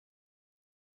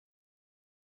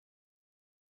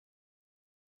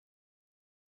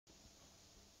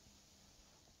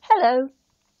Hello,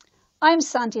 I'm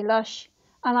Sandy Lush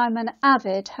and I'm an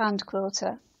avid hand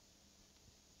quilter.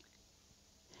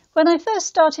 When I first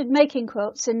started making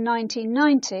quilts in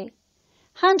 1990,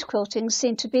 hand quilting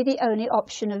seemed to be the only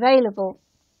option available.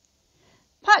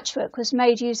 Patchwork was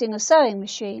made using a sewing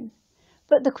machine,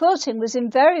 but the quilting was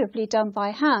invariably done by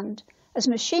hand, as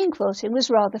machine quilting was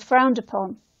rather frowned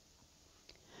upon.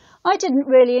 I didn't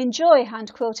really enjoy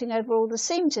hand quilting over all the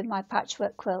seams in my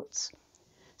patchwork quilts.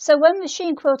 So when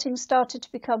machine quilting started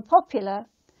to become popular,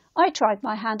 I tried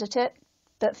my hand at it,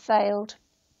 but failed.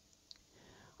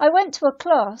 I went to a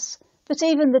class, but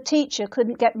even the teacher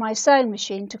couldn't get my sewing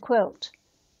machine to quilt.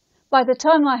 By the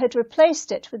time I had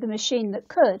replaced it with a machine that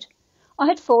could, I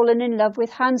had fallen in love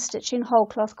with hand-stitching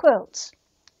whole-cloth quilts.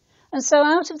 And so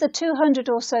out of the 200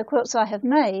 or so quilts I have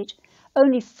made,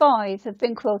 only 5 have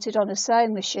been quilted on a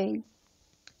sewing machine.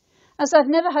 As I've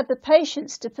never had the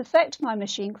patience to perfect my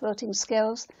machine quilting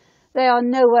skills, they are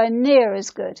nowhere near as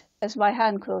good as my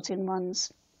hand quilting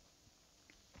ones.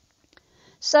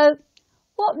 So,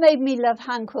 what made me love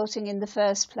hand quilting in the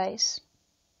first place?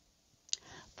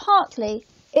 Partly,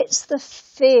 it's the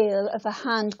feel of a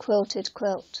hand quilted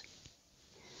quilt.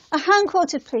 A hand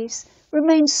quilted piece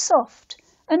remains soft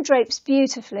and drapes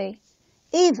beautifully,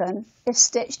 even if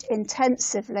stitched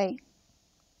intensively.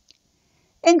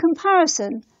 In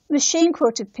comparison, machine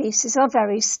quilted pieces are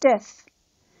very stiff.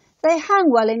 They hang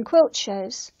well in quilt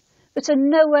shows, but are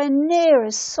nowhere near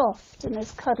as soft and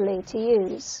as cuddly to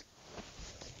use.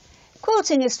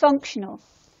 Quilting is functional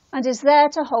and is there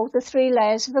to hold the 3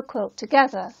 layers of a quilt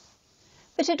together,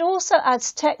 but it also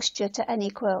adds texture to any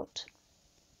quilt.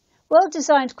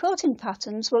 Well-designed quilting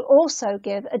patterns will also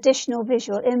give additional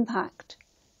visual impact.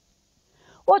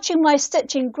 Watching my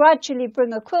stitching gradually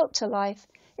bring a quilt to life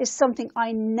is something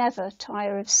I never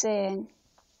tire of seeing.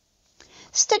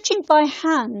 Stitching by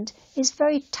hand is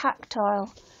very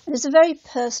tactile and is a very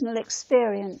personal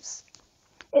experience.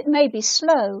 It may be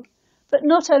slow, but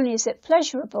not only is it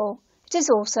pleasurable, it is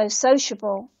also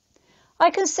sociable. I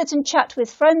can sit and chat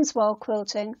with friends while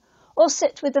quilting, or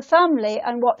sit with the family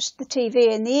and watch the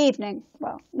TV in the evening.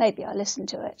 Well, maybe I listen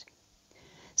to it.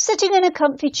 Sitting in a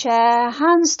comfy chair,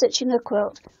 hand-stitching a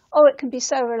quilt, oh, it can be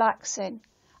so relaxing.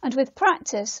 And with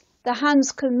practice, the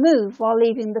hands can move while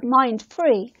leaving the mind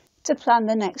free to plan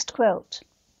the next quilt.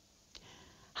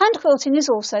 Hand quilting is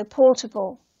also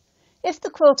portable. If the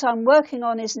quilt I'm working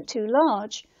on isn't too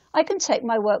large, I can take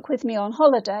my work with me on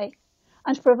holiday,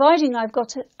 and providing I've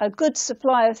got a good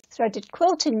supply of threaded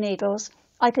quilting needles,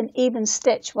 I can even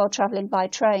stitch while travelling by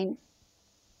train.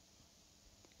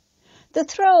 The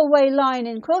throwaway line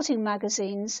in quilting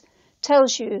magazines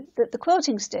tells you that the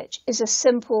quilting stitch is a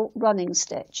simple running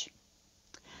stitch.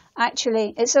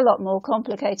 Actually, it's a lot more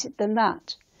complicated than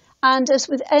that, and as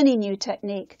with any new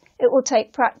technique, it will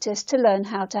take practice to learn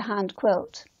how to hand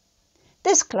quilt.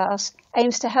 This class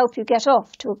aims to help you get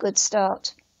off to a good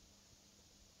start.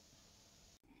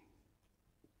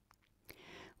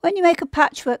 When you make a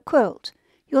patchwork quilt,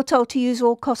 you're told to use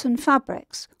all cotton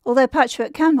fabrics, although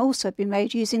patchwork can also be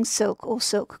made using silk or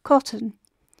silk cotton.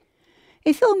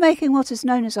 If you're making what is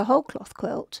known as a whole cloth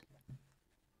quilt,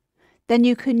 then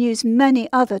you can use many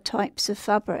other types of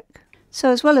fabric.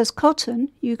 So as well as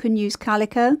cotton, you can use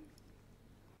calico,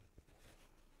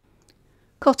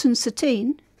 cotton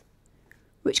sateen,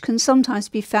 which can sometimes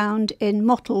be found in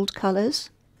mottled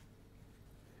colours,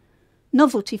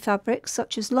 novelty fabrics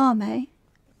such as lame,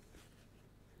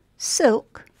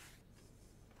 silk,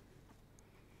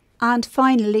 and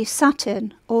finally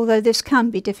satin, although this can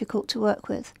be difficult to work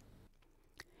with.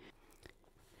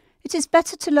 It is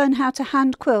better to learn how to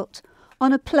hand quilt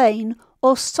on a plain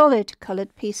or solid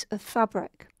coloured piece of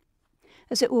fabric,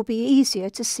 as it will be easier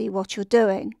to see what you're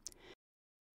doing.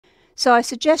 So I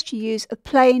suggest you use a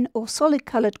plain or solid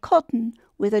coloured cotton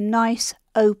with a nice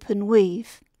open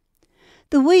weave.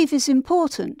 The weave is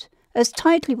important, as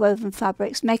tightly woven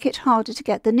fabrics make it harder to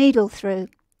get the needle through.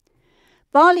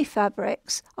 Barley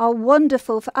fabrics are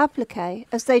wonderful for applique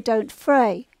as they don't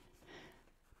fray,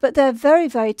 but they're very,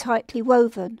 very tightly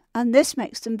woven, and this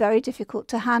makes them very difficult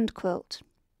to hand quilt.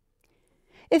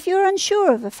 If you're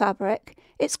unsure of a fabric,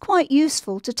 it's quite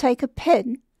useful to take a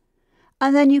pin,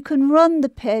 and then you can run the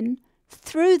pin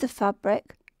through the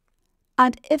fabric,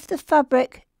 and if the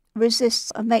fabric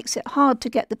resists and makes it hard to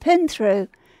get the pin through,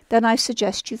 then I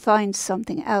suggest you find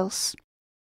something else.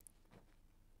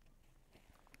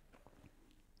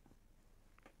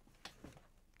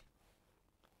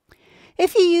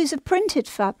 If you use a printed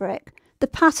fabric, the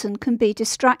pattern can be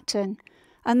distracting,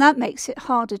 and that makes it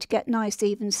harder to get nice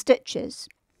even stitches.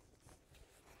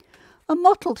 A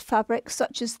mottled fabric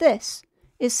such as this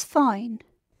is fine,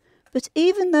 But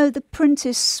even though the print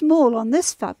is small on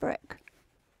this fabric,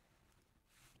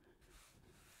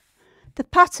 the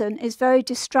pattern is very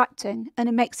distracting and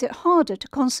it makes it harder to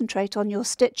concentrate on your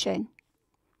stitching.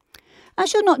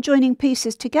 As you're not joining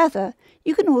pieces together,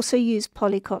 you can also use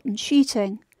polycotton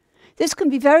sheeting. This can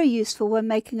be very useful when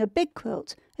making a big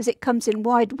quilt, as it comes in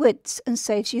wide widths and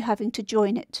saves you having to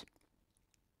join it.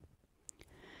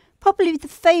 Probably the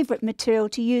favourite material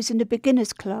to use in a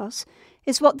beginner's class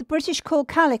is what the British call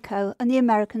calico and the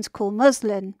Americans call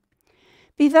muslin.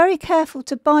 Be very careful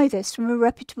to buy this from a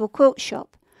reputable quilt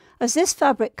shop, as this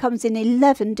fabric comes in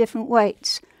 11 different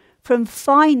weights, from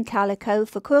fine calico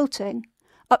for quilting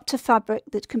up to fabric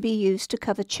that can be used to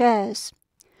cover chairs.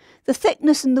 The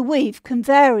thickness and the weave can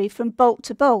vary from bolt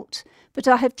to bolt, but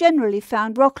I have generally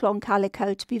found Rocklon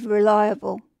calico to be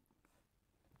reliable.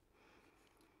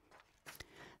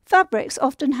 Fabrics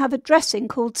often have a dressing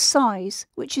called size,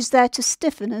 which is there to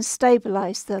stiffen and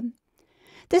stabilise them.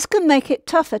 This can make it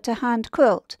tougher to hand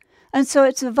quilt, and so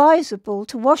it's advisable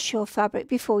to wash your fabric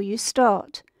before you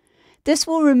start. This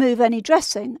will remove any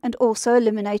dressing and also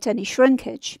eliminate any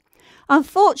shrinkage.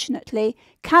 Unfortunately,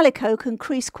 calico can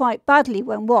crease quite badly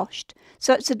when washed,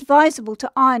 so it's advisable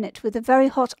to iron it with a very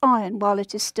hot iron while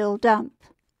it is still damp.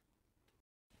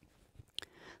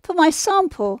 For my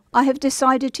sample, I have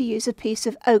decided to use a piece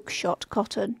of oak shot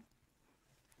cotton.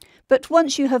 But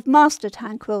once you have mastered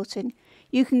hand quilting,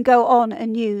 you can go on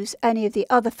and use any of the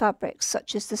other fabrics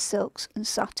such as the silks and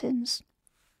satins.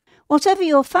 Whatever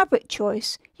your fabric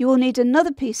choice, you will need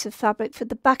another piece of fabric for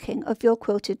the backing of your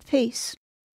quilted piece.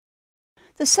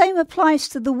 The same applies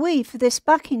to the weave for this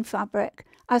backing fabric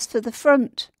as for the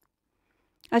front,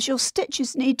 as your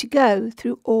stitches need to go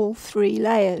through all 3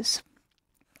 layers.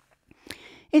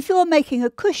 If you're making a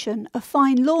cushion, a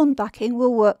fine lawn backing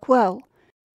will work well.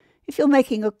 If you're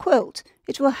making a quilt,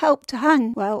 it will help to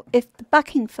hang well if the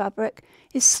backing fabric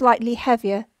is slightly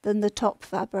heavier than the top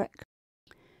fabric.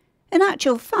 In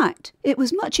actual fact, it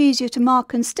was much easier to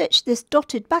mark and stitch this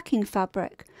dotted backing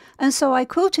fabric, and so I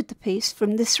quilted the piece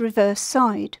from this reverse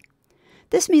side.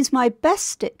 This means my best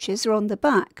stitches are on the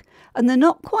back, and the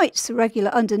not quite so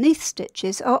regular underneath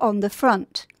stitches are on the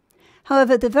front.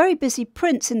 However, the very busy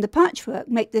prints in the patchwork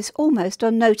make this almost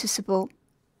unnoticeable.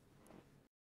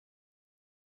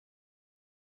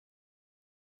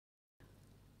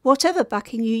 Whatever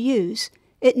backing you use,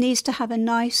 it needs to have a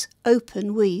nice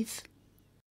open weave.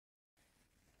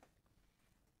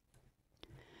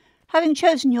 Having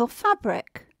chosen your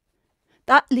fabric,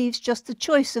 that leaves just the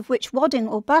choice of which wadding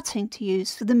or batting to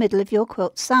use for the middle of your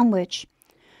quilt sandwich,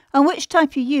 and which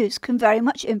type you use can very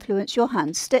much influence your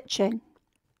hand stitching.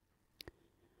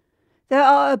 There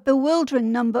are a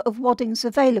bewildering number of waddings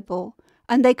available,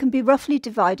 and they can be roughly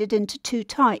divided into 2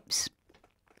 types.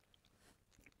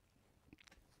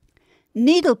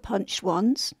 Needle punched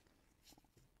ones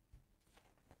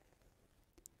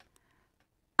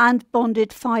and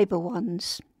bonded fibre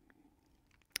ones.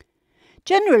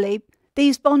 Generally,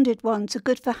 these bonded ones are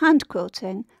good for hand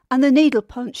quilting, and the needle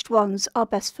punched ones are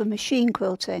best for machine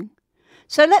quilting.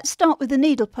 So let's start with the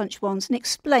needle punched ones and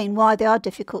explain why they are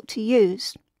difficult to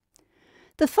use.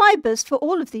 The fibres for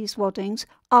all of these waddings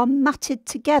are matted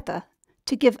together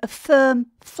to give a firm,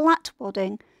 flat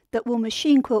wadding that will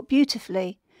machine quilt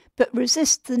beautifully, but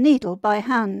resist the needle by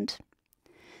hand.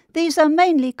 These are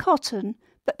mainly cotton,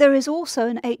 but there is also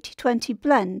an 80-20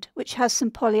 blend which has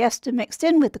some polyester mixed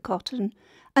in with the cotton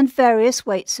and various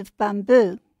weights of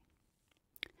bamboo.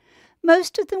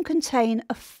 Most of them contain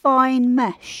a fine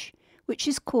mesh which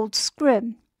is called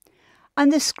scrim,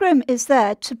 and this scrim is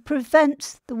there to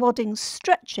prevent the waddings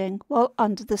stretching while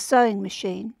under the sewing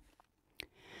machine.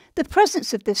 The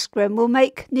presence of this scrim will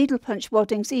make needle punch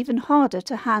waddings even harder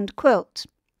to hand quilt.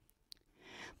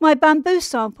 My bamboo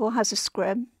sample has a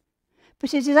scrim,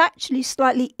 but it is actually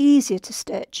slightly easier to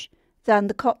stitch than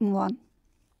the cotton one.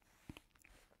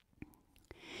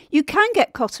 You can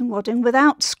get cotton wadding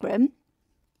without scrim,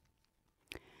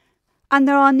 and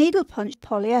there are needle punched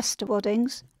polyester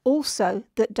waddings also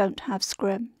that don't have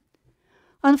scrim.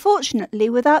 Unfortunately,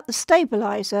 without the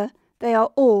stabiliser, they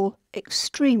are all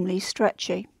extremely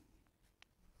stretchy.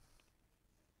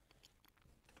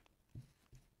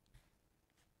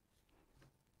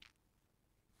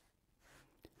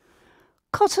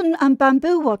 Cotton and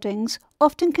bamboo waddings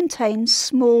often contain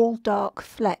small dark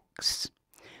flecks,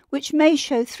 which may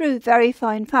show through very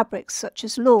fine fabrics such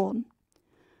as lawn.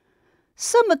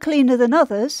 Some are cleaner than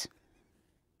others,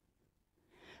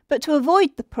 but to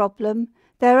avoid the problem,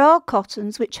 there are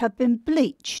cottons which have been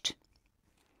bleached.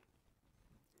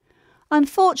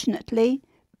 Unfortunately,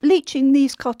 bleaching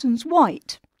these cottons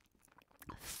white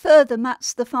further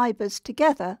mats the fibres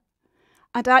together,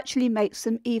 and actually makes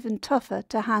them even tougher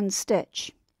to hand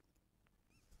stitch.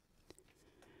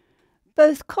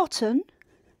 Both cotton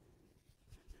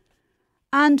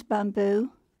and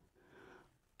bamboo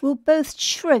will both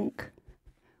shrink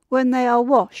when they are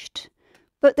washed,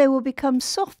 but they will become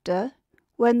softer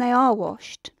when they are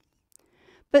washed.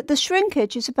 But the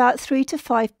shrinkage is about 3 to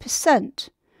 5%,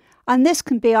 and this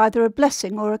can be either a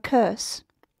blessing or a curse.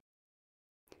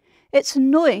 It's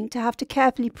annoying to have to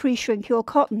carefully pre-shrink your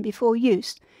cotton before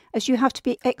use, as you have to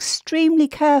be extremely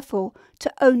careful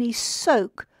to only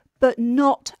soak but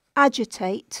not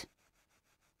agitate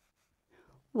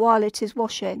while it is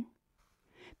washing.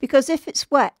 Because if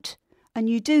it's wet and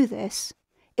you do this,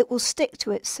 it will stick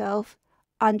to itself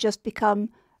and just become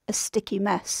a sticky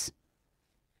mess.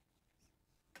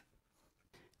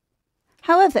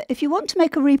 However, if you want to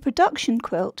make a reproduction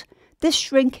quilt, this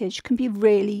shrinkage can be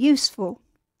really useful.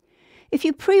 If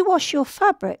you pre-wash your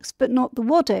fabrics but not the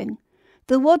wadding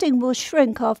will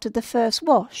shrink after the first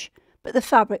wash, but the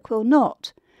fabric will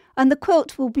not, and the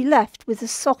quilt will be left with the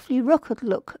softly ruckled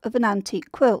look of an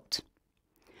antique quilt.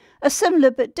 A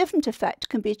similar but different effect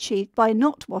can be achieved by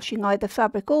not washing either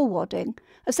fabric or wadding,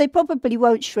 as they probably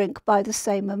won't shrink by the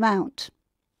same amount.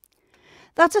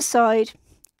 That aside,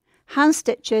 hand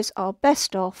stitches are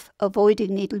best off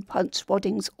avoiding needle punch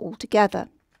waddings altogether.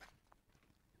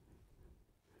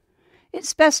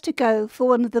 It's best to go for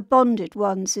one of the bonded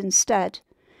ones instead.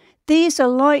 These are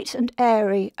light and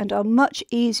airy and are much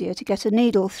easier to get a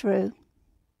needle through.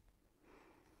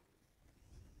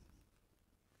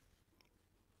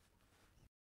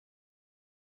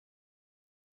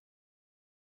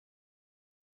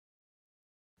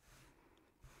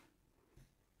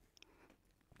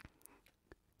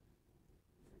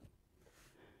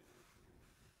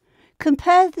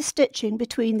 Compare the stitching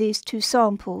between these two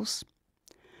samples.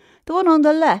 The one on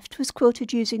the left was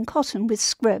quilted using cotton with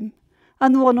scrim,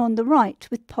 and the one on the right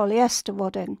with polyester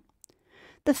wadding.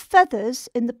 The feathers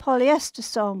in the polyester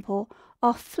sample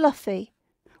are fluffy,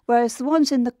 whereas the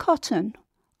ones in the cotton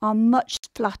are much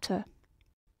flatter.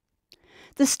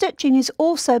 The stitching is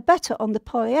also better on the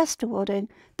polyester wadding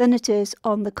than it is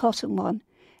on the cotton one.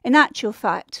 In actual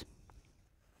fact,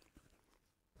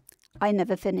 I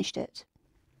never finished it.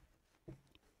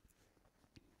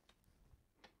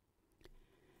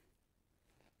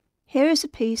 Here is a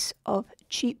piece of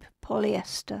cheap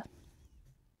polyester.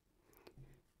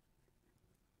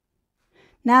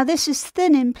 Now this is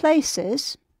thin in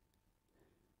places,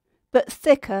 but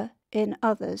thicker in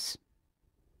others.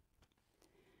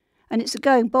 And it's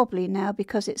going bobbly now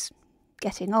because it's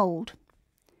getting old.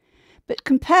 But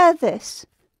compare this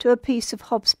to a piece of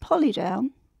Hobbs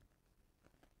polydown,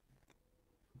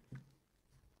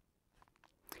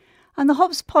 and the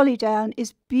Hobbs polydown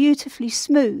is beautifully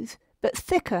smooth but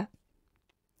thicker.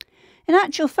 In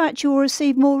actual fact, you will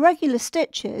receive more regular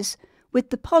stitches with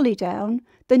the polydown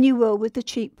than you will with the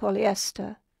cheap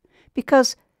polyester,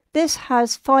 because this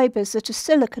has fibres that are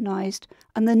siliconized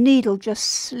and the needle just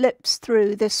slips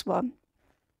through this one.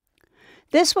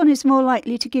 This one is more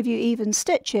likely to give you even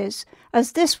stitches,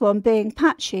 as this one, being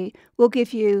patchy, will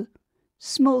give you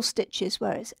small stitches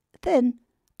where it's thin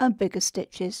and bigger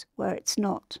stitches where it's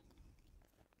not.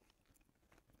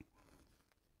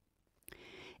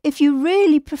 If you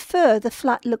really prefer the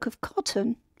flat look of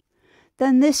cotton,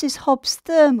 then this is Hobbs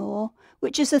Thermal,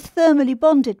 which is a thermally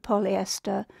bonded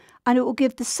polyester, and it will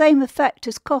give the same effect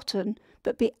as cotton,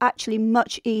 but be actually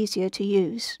much easier to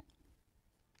use.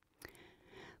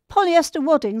 Polyester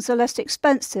waddings are less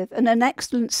expensive and an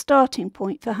excellent starting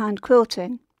point for hand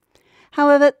quilting.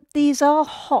 However, these are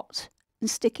hot and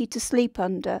sticky to sleep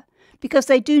under, because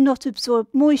they do not absorb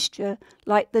moisture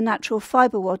like the natural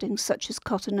fibre waddings such as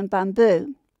cotton and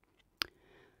bamboo.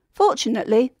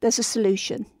 Fortunately, there's a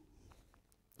solution.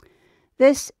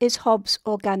 This is Hobbs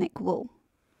organic wool.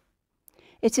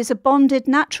 It is a bonded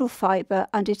natural fibre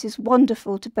and it is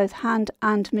wonderful to both hand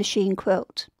and machine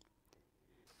quilt.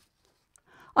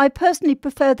 I personally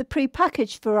prefer the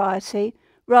pre-packaged variety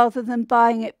rather than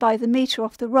buying it by the metre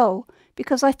off the roll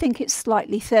because I think it's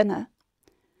slightly thinner.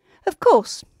 Of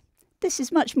course, this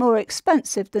is much more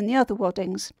expensive than the other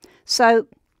waddings, so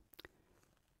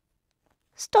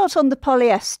start on the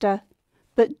polyester,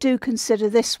 but do consider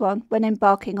this one when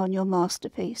embarking on your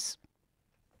masterpiece.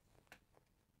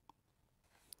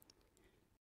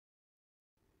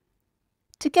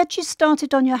 To get you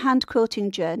started on your hand quilting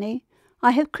journey,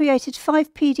 I have created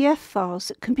 5 PDF files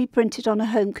that can be printed on a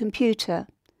home computer.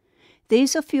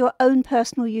 These are for your own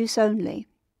personal use only.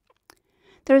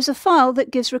 There is a file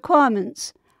that gives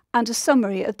requirements and a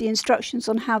summary of the instructions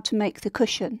on how to make the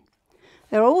cushion.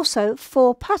 There are also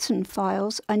 4 pattern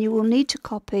files and you will need to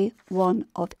copy one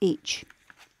of each.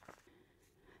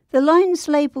 The lines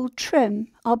labelled trim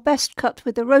are best cut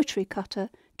with a rotary cutter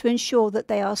to ensure that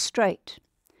they are straight.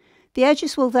 The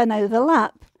edges will then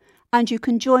overlap and you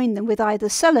can join them with either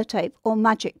sellotape or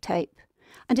magic tape,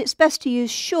 and it's best to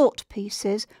use short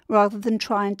pieces rather than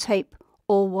try and tape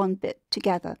all one bit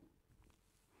together.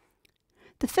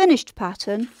 The finished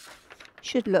pattern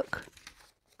should look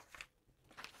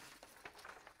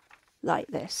like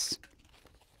this.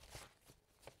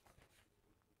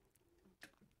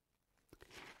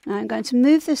 Now I'm going to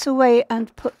move this away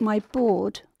and put my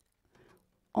board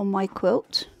on my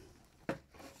quilt.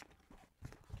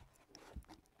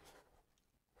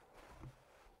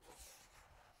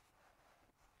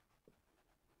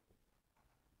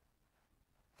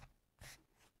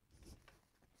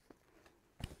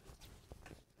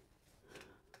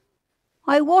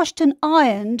 I washed and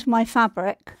ironed my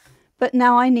fabric, but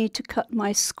now I need to cut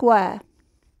my square.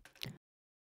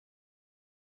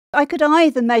 I could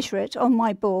either measure it on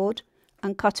my board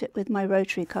and cut it with my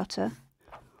rotary cutter,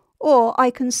 or I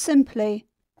can simply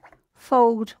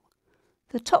fold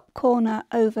the top corner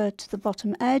over to the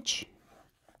bottom edge,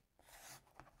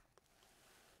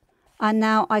 and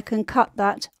now I can cut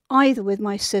that either with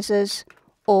my scissors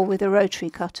or with a rotary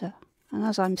cutter. And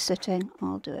as I'm sitting,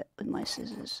 I'll do it with my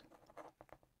scissors.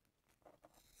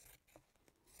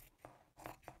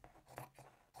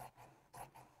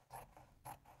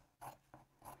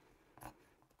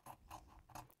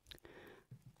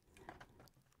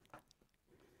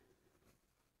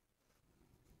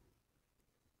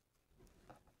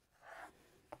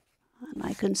 And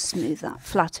I can smooth that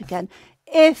flat again.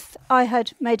 If I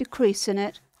had made a crease in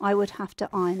it, I would have to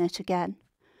iron it again.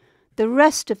 The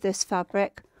rest of this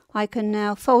fabric I can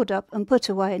now fold up and put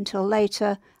away until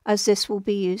later, as this will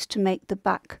be used to make the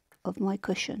back of my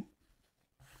cushion.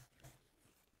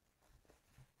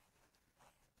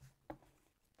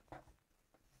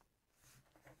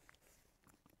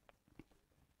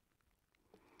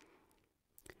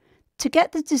 To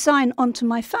get the design onto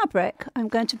my fabric, I'm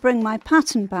going to bring my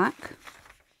pattern back,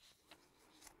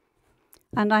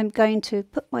 and I'm going to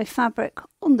put my fabric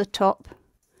on the top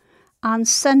and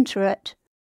centre it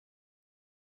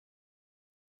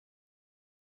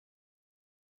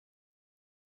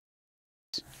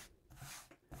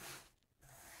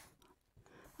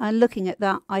and looking at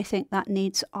that, I think that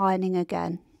needs ironing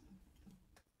again.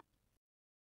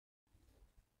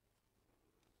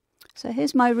 So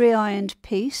here's my re-ironed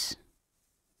piece.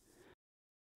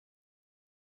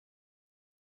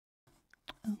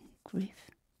 Oh, grief.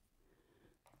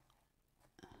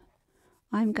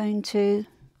 I'm going to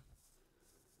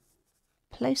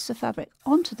place the fabric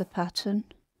onto the pattern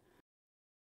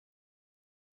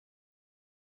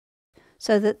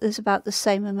so that there's about the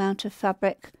same amount of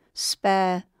fabric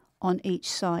spare on each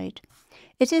side.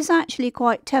 It is actually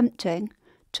quite tempting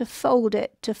to fold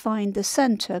it to find the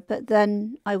centre, but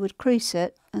then I would crease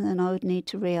it and then I would need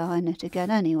to re-iron it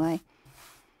again anyway.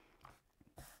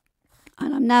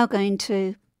 And I'm now going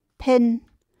to pin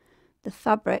the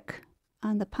fabric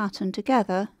and the pattern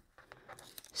together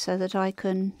so that I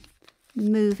can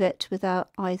move it without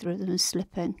either of them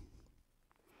slipping.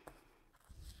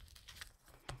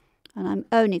 And I'm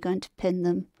only going to pin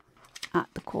them at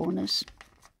the corners.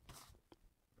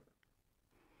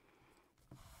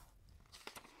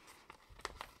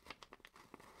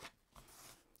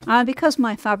 And because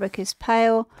my fabric is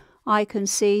pale, I can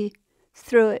see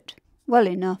through it well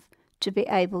enough to be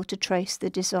able to trace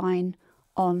the design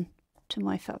on to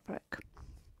my fabric.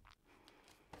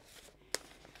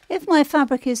 If my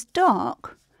fabric is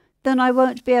dark, then I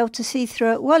won't be able to see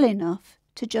through it well enough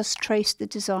to just trace the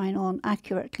design on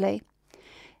accurately.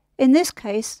 In this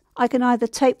case, I can either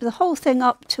tape the whole thing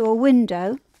up to a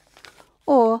window,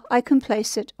 or I can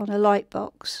place it on a light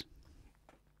box.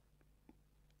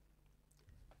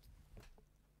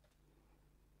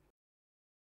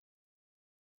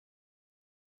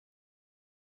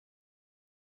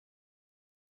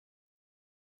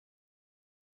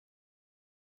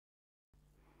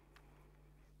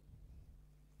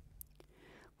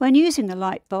 When using a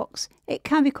light box, it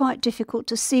can be quite difficult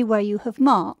to see where you have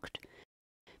marked,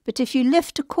 but if you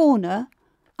lift a corner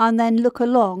and then look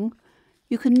along,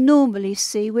 you can normally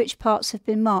see which parts have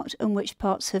been marked and which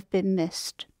parts have been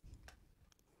missed.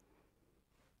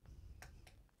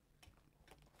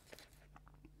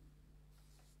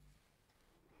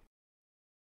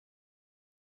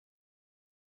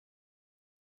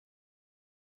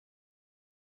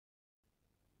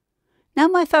 Now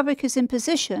my fabric is in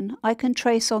position, I can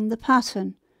trace on the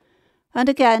pattern. And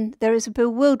again, there is a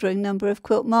bewildering number of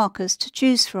quilt markers to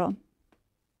choose from.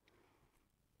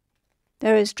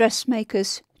 There is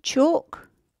dressmaker's chalk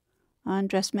and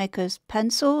dressmaker's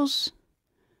pencils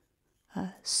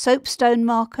a soapstone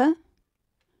marker,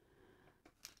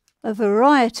 a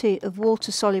variety of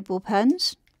water-soluble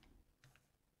pens,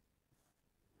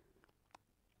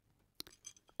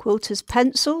 quilter's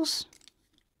pencils,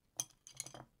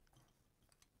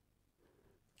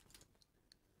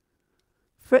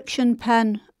 friction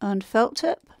pen and felt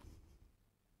tip,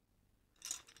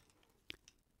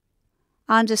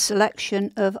 and a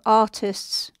selection of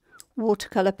artists'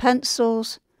 watercolour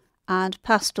pencils and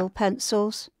pastel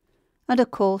pencils, and of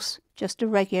course just a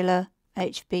regular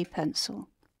HB pencil.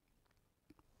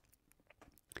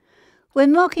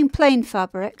 When marking plain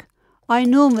fabric, I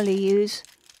normally use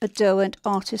a Derwent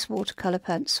Artist watercolour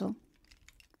pencil,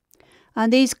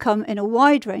 and these come in a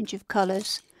wide range of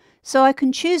colours, so I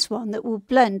can choose one that will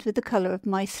blend with the colour of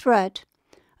my thread,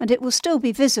 and it will still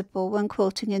be visible when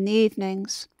quilting in the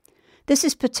evenings. This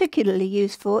is particularly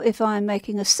useful if I am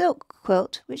making a silk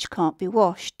quilt which can't be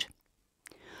washed.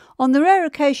 On the rare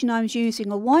occasion I'm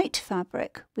using a white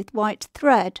fabric with white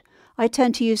thread, I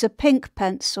tend to use a pink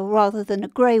pencil rather than a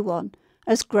grey one,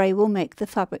 as grey will make the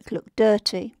fabric look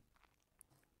dirty.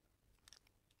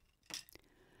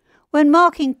 When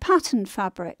marking pattern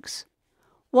fabrics,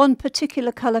 one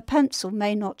particular colour pencil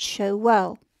may not show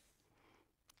well,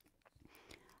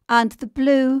 and the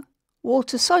blue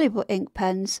water-soluble ink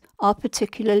pens are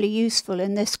particularly useful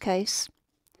in this case.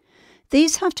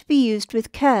 These have to be used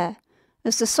with care,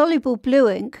 as the soluble blue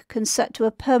ink can set to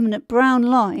a permanent brown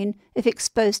line if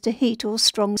exposed to heat or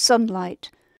strong sunlight,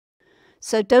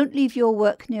 so don't leave your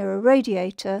work near a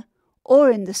radiator or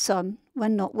in the sun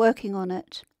when not working on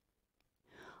it.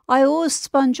 I always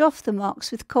sponge off the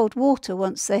marks with cold water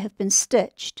once they have been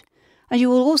stitched, and you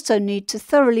will also need to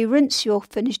thoroughly rinse your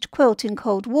finished quilt in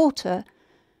cold water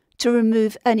to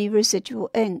remove any residual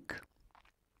ink.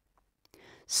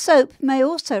 Soap may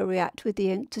also react with the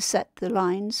ink to set the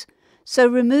lines, so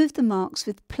remove the marks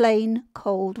with plain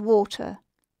cold water.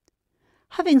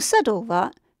 Having said all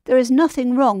that, there is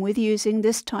nothing wrong with using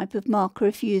this type of marker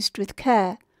if used with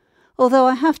care, although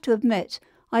I have to admit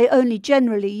I only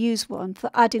generally use one for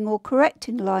adding or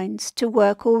correcting lines to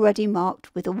work already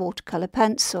marked with a watercolour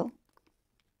pencil.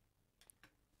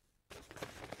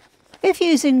 If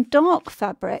using dark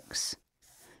fabrics,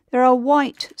 there are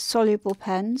white soluble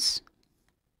pens,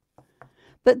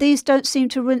 but these don't seem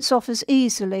to rinse off as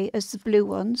easily as the blue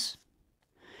ones.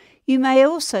 You may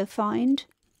also find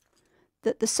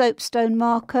that the soapstone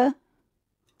marker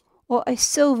or a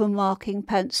silver marking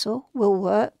pencil will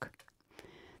work.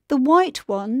 The white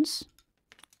ones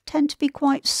tend to be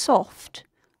quite soft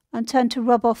and tend to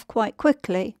rub off quite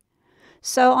quickly,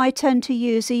 so I tend to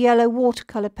use a yellow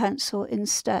watercolour pencil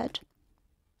instead.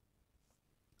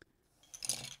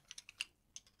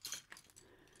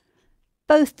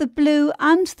 Both the blue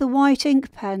and the white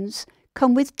ink pens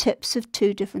come with tips of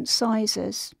 2 different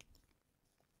sizes.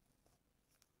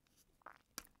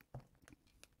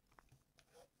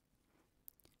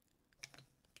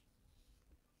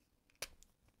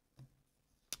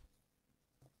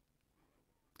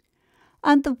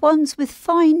 And the ones with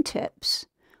fine tips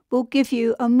will give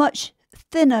you a much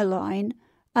thinner line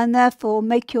and therefore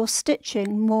make your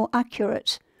stitching more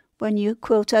accurate when you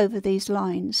quilt over these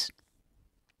lines.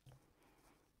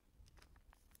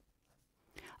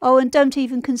 Oh, and don't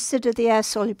even consider the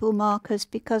air-soluble markers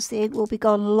because the ink will be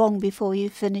gone long before you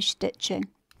finish stitching.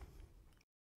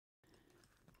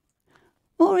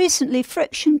 More recently,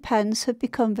 friction pens have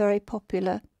become very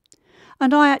popular,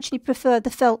 and I actually prefer the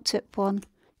felt tip one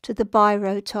to the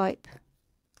biro type.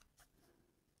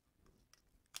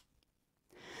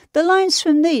 The lines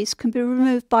from these can be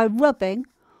removed by rubbing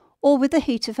or with the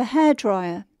heat of a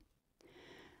hairdryer.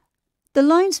 The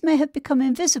lines may have become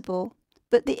invisible,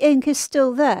 but the ink is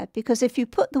still there because if you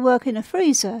put the work in a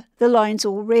freezer, the lines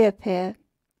all reappear.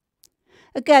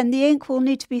 Again, the ink will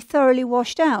need to be thoroughly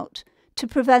washed out to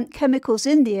prevent chemicals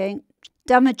in the ink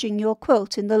damaging your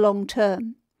quilt in the long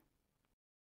term.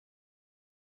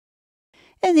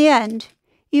 In the end,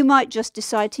 you might just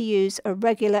decide to use a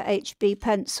regular HB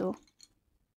pencil.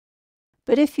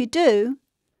 But if you do,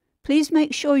 please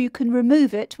make sure you can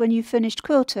remove it when you've finished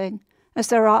quilting, as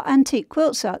there are antique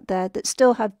quilts out there that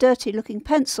still have dirty looking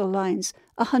pencil lines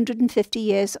 150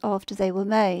 years after they were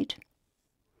made.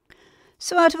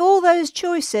 So out of all those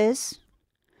choices,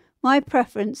 my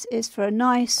preference is for a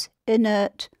nice,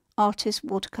 inert artist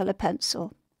watercolour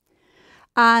pencil.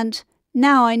 And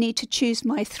now I need to choose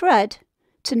my thread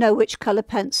to know which colour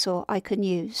pencil I can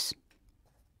use.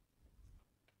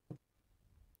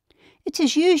 It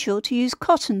is usual to use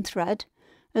cotton thread,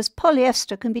 as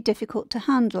polyester can be difficult to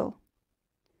handle.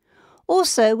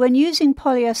 Also, when using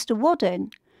polyester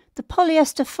wadding, the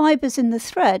polyester fibres in the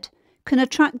thread can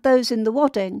attract those in the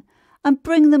wadding and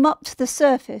bring them up to the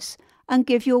surface and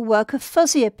give your work a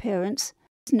fuzzy appearance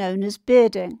known as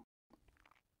bearding.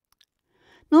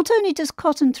 Not only does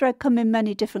cotton thread come in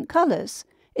many different colours,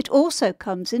 it also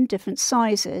comes in different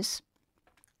sizes.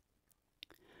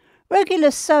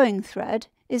 Regular sewing thread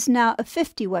is now a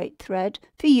 50 weight thread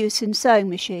for use in sewing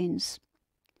machines.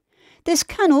 This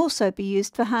can also be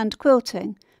used for hand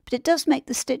quilting, but it does make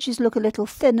the stitches look a little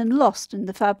thin and lost in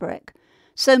the fabric,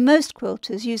 so most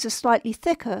quilters use a slightly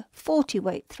thicker 40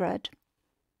 weight thread.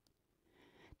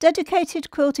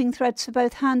 Dedicated quilting threads for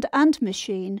both hand and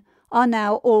machine are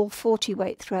now all 40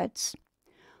 weight threads.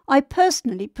 I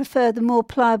personally prefer the more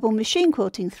pliable machine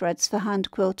quilting threads for hand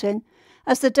quilting,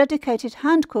 as the dedicated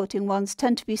hand quilting ones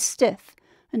tend to be stiff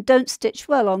and don't stitch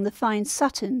well on the fine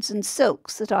satins and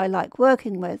silks that I like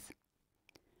working with.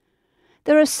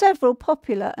 There are several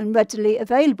popular and readily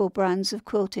available brands of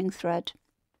quilting thread.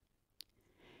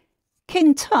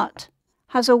 King Tut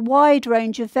has a wide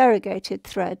range of variegated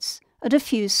threads and a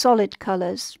few solid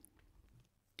colours.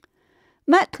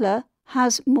 Metler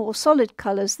has more solid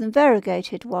colours than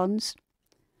variegated ones,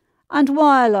 and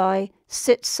Wildeye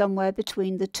sits somewhere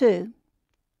between the two.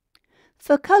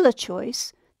 For colour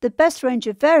choice, the best range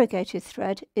of variegated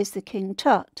thread is the King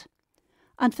Tut,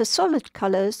 and for solid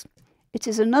colours it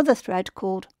is another thread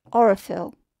called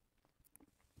Orifil.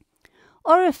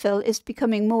 Orifil is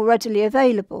becoming more readily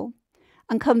available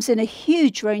and comes in a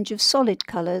huge range of solid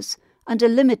colours and a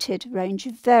limited range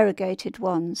of variegated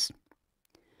ones.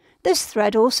 This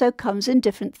thread also comes in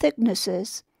different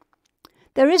thicknesses.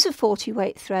 There is a 40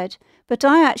 weight thread, but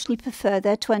I actually prefer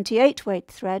their 28 weight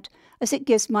thread as it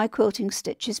gives my quilting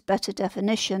stitches better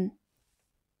definition.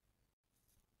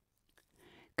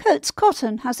 Coats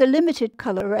Cotton has a limited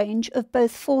colour range of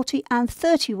both 40 and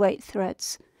 30 weight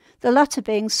threads, the latter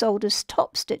being sold as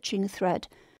top stitching thread,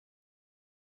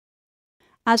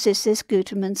 as is this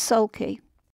Gutermann Sulky.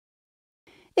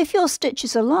 If your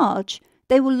stitches are large,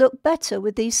 they will look better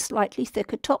with these slightly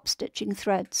thicker top stitching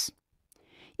threads.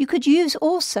 You could use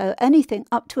also anything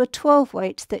up to a 12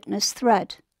 weight thickness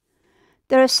thread.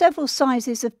 There are several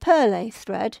sizes of perlé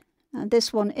thread, and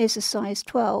this one is a size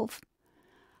 12,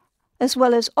 as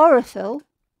well as Orifil,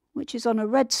 which is on a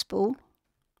red spool,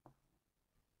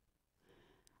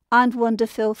 and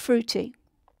Wonderfil Fruity.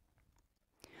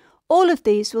 All of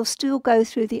these will still go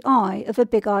through the eye of a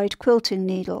big-eyed quilting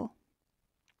needle.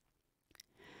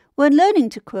 When learning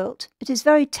to quilt, it is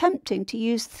very tempting to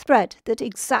use thread that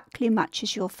exactly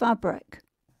matches your fabric.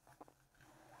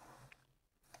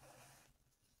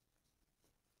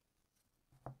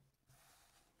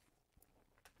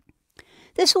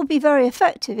 This will be very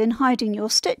effective in hiding your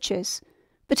stitches,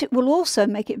 but it will also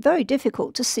make it very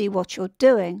difficult to see what you're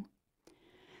doing.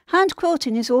 Hand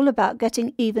quilting is all about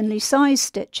getting evenly sized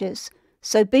stitches,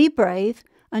 so be brave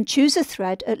and choose a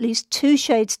thread at least 2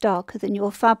 shades darker than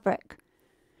your fabric.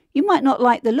 You might not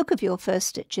like the look of your first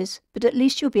stitches, but at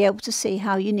least you'll be able to see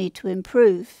how you need to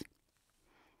improve.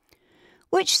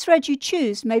 Which thread you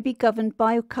choose may be governed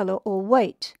by colour or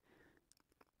weight,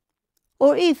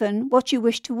 or even what you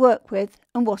wish to work with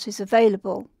and what is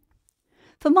available.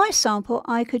 For my sample,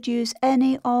 I could use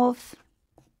any of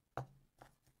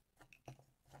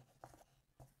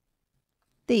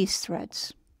these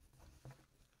threads.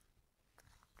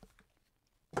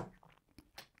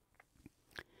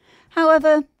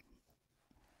 However,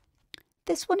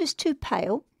 this one is too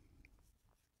pale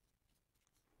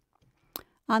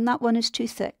and that one is too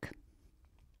thick.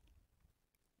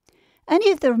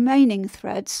 Any of the remaining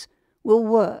threads will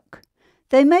work.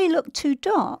 They may look too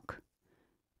dark,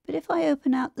 but if I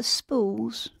open out the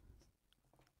spools,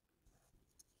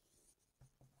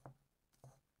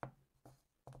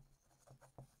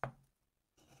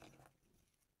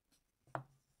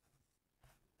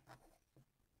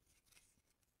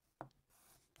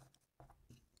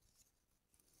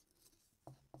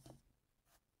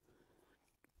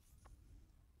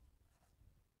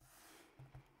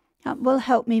 that will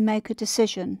help me make a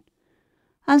decision.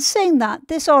 And seeing that,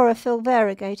 this Orifil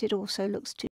variegated also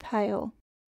looks too pale.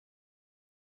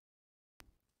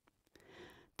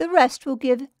 The rest will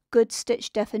give good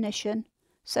stitch definition,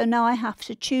 so now I have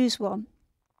to choose one.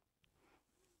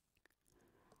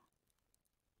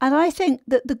 And I think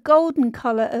that the golden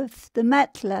colour of the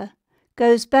Metler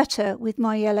goes better with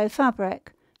my yellow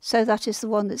fabric, so that is the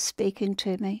one that's speaking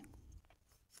to me.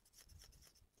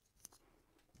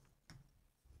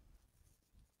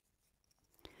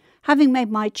 Having made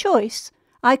my choice,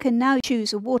 I can now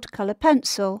choose a watercolour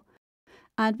pencil,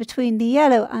 and between the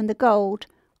yellow and the gold,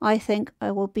 I think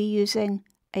I will be using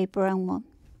a brown one.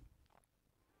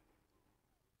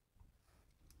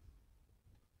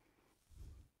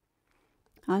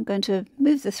 I'm going to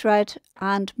move the thread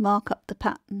and mark up the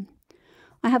pattern.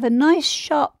 I have a nice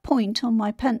sharp point on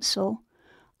my pencil,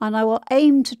 and I will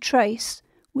aim to trace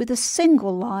with a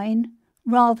single line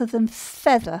rather than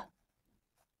feather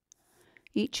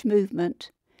each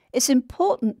movement. It's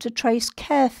important to trace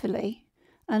carefully,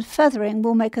 and feathering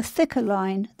will make a thicker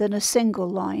line than a single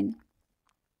line.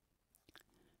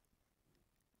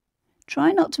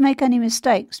 Try not to make any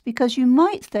mistakes, because you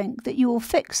might think that you will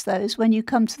fix those when you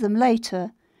come to them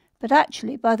later, but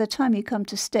actually by the time you come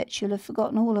to stitch you'll have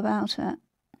forgotten all about it.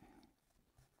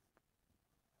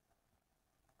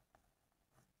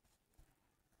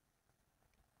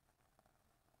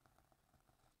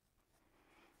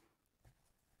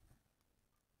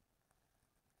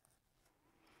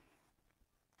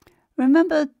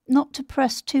 Remember not to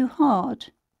press too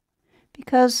hard,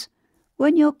 because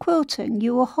when you're quilting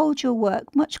you will hold your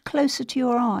work much closer to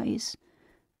your eyes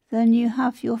than you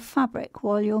have your fabric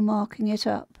while you're marking it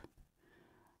up.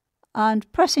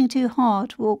 And pressing too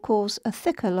hard will cause a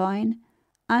thicker line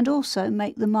and also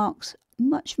make the marks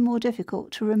much more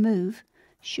difficult to remove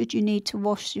should you need to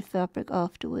wash your fabric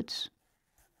afterwards.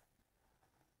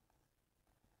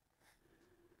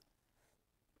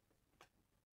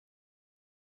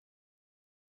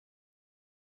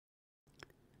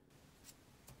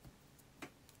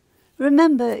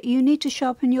 Remember, you need to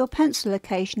sharpen your pencil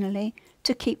occasionally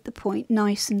to keep the point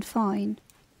nice and fine.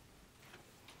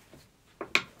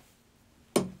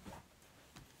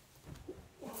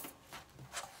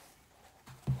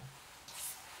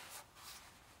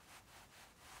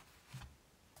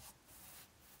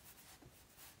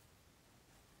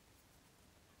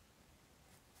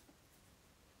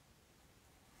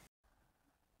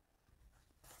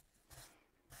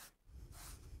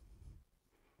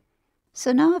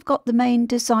 So now I've got the main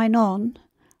design on,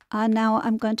 and now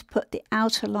I'm going to put the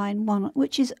outer line one,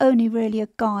 which is only really a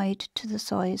guide to the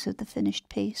size of the finished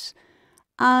piece.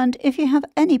 And if you have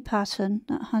any pattern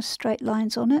that has straight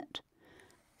lines on it,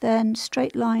 then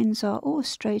straight lines are always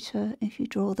straighter if you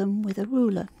draw them with a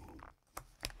ruler.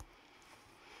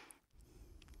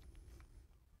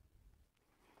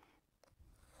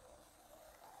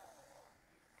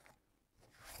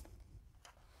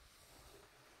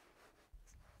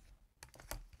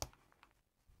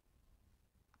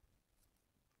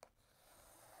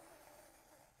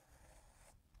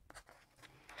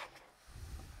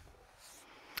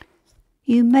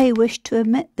 You may wish to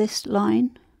omit this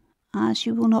line, as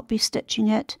you will not be stitching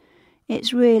it.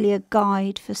 It's really a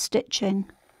guide for stitching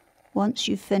once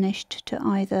you've finished, to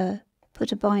either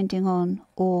put a binding on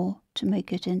or to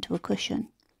make it into a cushion.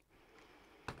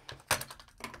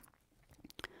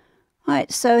 Right,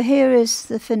 so here is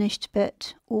the finished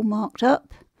bit all marked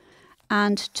up,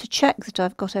 and to check that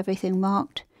I've got everything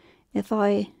marked, if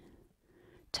I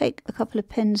take a couple of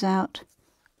pins out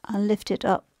and lift it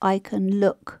up, I can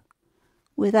look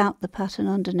without the pattern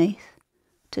underneath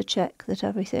to check that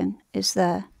everything is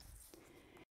there.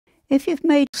 If you've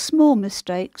made small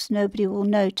mistakes, nobody will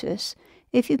notice.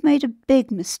 If you've made a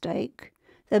big mistake,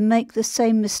 then make the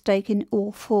same mistake in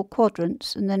all 4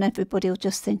 quadrants, and then everybody will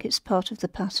just think it's part of the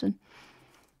pattern.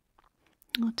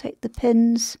 I'll take the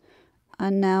pins,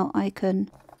 and now I can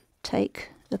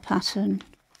take the pattern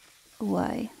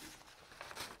away.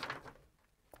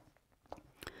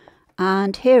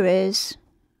 And here is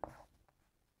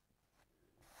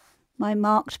my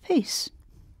marked piece.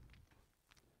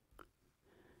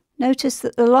 Notice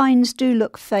that the lines do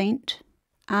look faint,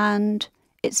 and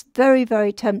it's very,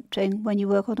 very tempting when you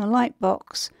work on a light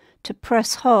box to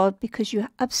press hard, because you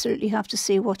absolutely have to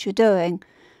see what you're doing,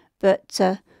 but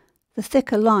the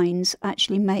thicker lines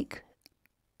actually make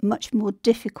much more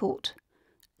difficult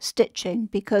stitching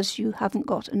because you haven't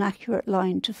got an accurate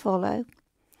line to follow.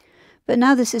 But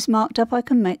now this is marked up, I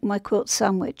can make my quilt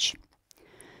sandwich.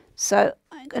 So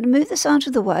I'm going to move this out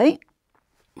of the way.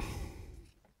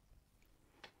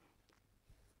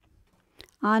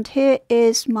 And here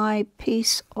is my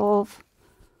piece of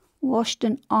washed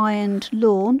and ironed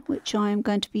lawn, which I am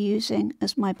going to be using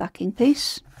as my backing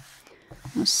piece.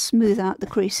 I'll smooth out the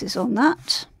creases on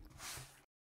that.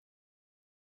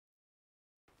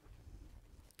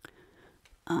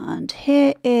 And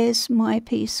here is my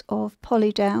piece of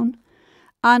poly down,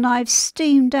 and I've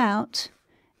steamed out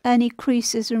any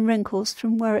creases and wrinkles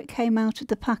from where it came out of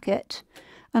the packet,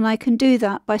 and I can do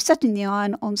that by setting the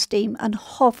iron on steam and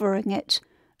hovering it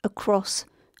across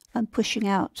and pushing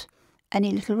out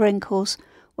any little wrinkles.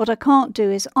 What I can't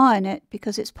do is iron it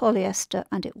because it's polyester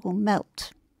and it will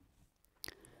melt.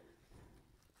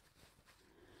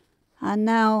 And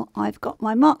now I've got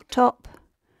my marked top,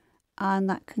 and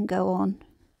that can go on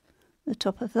the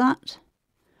top of that.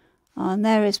 And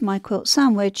there is my quilt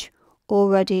sandwich all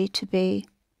ready to be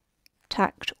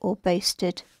tacked or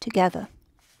basted together.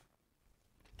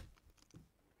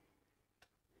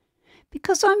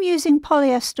 Because I'm using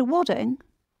polyester wadding,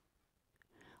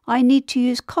 I need to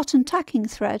use cotton tacking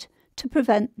thread to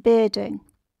prevent bearding.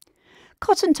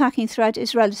 Cotton tacking thread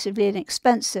is relatively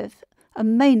inexpensive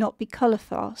and may not be colour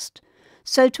fast,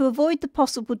 so to avoid the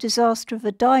possible disaster of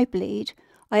a dye bleed,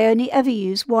 I only ever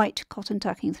use white cotton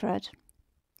tacking thread.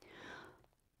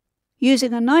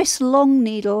 Using a nice long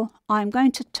needle, I'm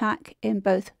going to tack in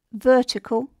both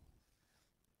vertical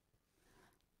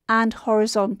and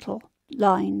horizontal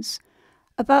lines,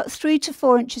 about 3 to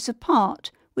 4 inches apart,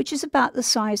 which is about the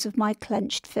size of my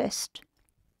clenched fist.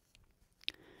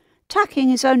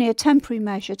 Tacking is only a temporary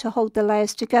measure to hold the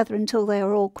layers together until they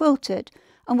are all quilted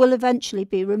and will eventually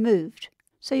be removed,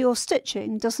 so your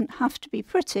stitching doesn't have to be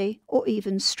pretty or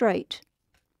even straight.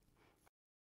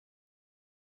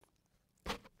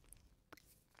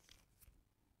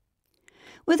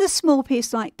 With a small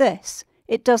piece like this,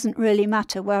 it doesn't really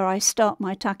matter where I start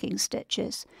my tacking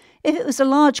stitches. If it was a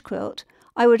large quilt,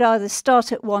 I would either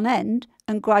start at one end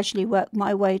and gradually work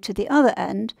my way to the other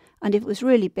end, and if it was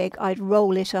really big, I'd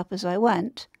roll it up as I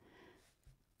went.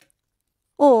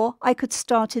 Or I could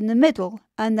start in the middle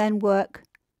and then work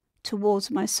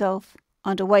towards myself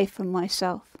and away from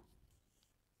myself.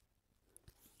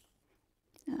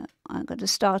 I'm going to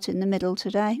start in the middle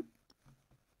today.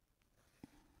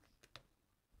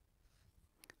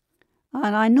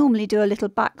 And I normally do a little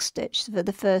back stitch for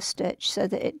the first stitch so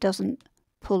that it doesn't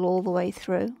pull all the way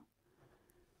through.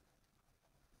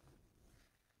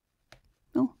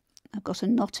 Oh, I've got a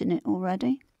knot in it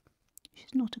already, which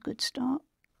is not a good start.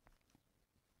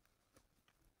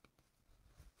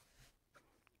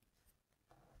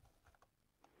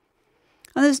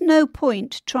 And there's no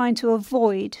point trying to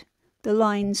avoid the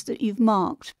lines that you've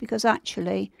marked, because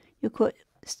actually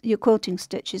your quilting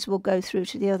stitches will go through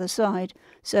to the other side,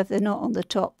 so if they're not on the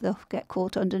top, they'll get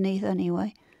caught underneath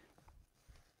anyway.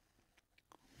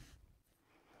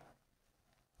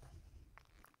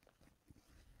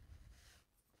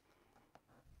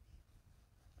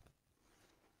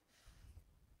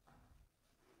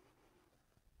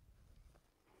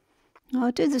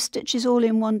 I'll do the stitches all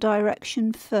in one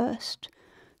direction first,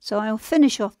 so I'll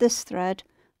finish off this thread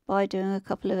by doing a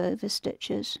couple of over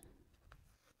stitches.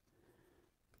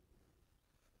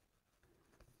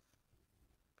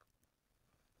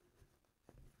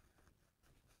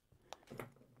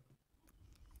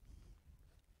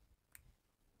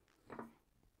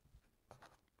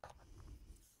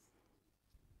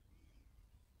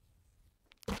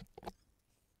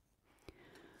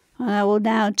 And I will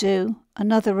now do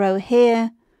another row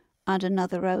here and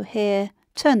another row here,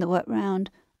 turn the work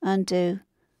round and do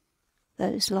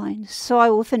those lines. So I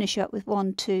will finish up with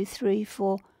 1, 2, 3,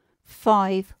 4,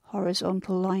 5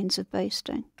 horizontal lines of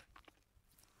basting.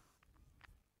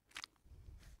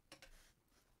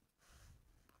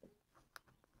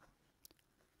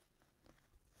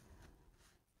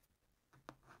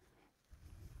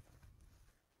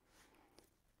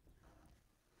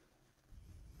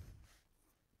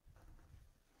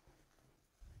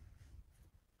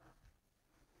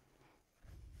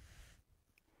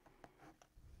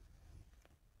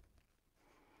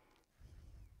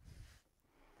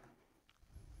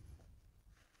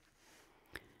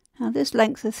 Now this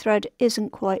length of thread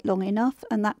isn't quite long enough,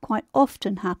 and that quite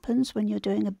often happens when you're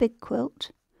doing a big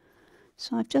quilt.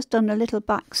 So I've just done a little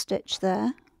back stitch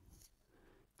there.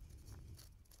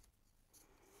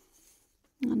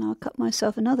 And I'll cut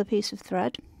myself another piece of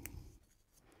thread.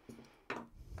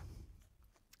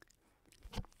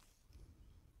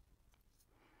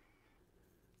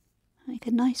 Make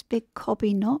a nice big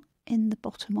cobby knot in the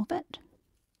bottom of it.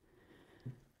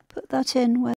 Put that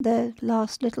in where the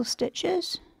last little stitch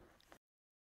is.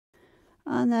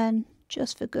 And then,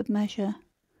 just for good measure,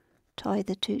 tie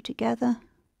the two together.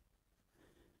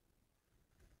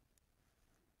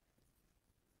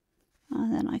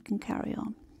 And then I can carry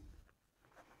on.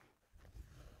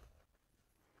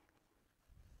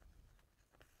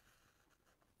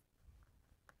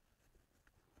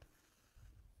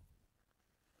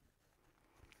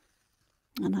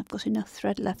 And I've got enough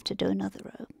thread left to do another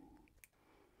row.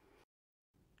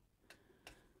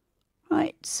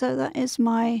 Right, so that is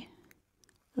my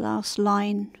last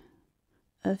line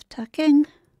of tacking,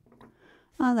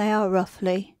 and they are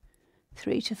roughly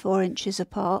 3 to 4 inches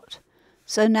apart,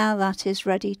 so now that is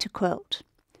ready to quilt.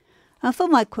 And for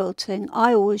my quilting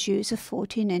I always use a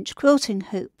 14-inch quilting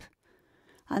hoop,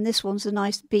 and this one's a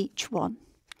nice beech one.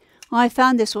 I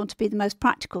found this one to be the most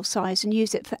practical size and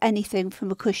use it for anything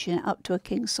from a cushion up to a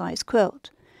king size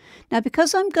quilt. Now,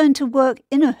 because I'm going to work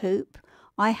in a hoop,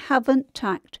 I haven't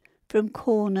tacked from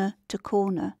corner to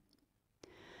corner.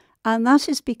 And that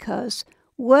is because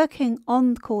working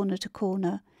on corner to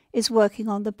corner is working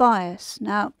on the bias.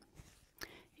 Now,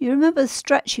 you remember the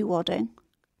stretchy wadding?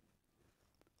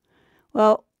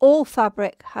 Well, all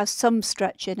fabric has some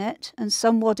stretch in it, and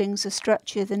some waddings are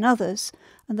stretchier than others,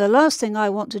 and the last thing I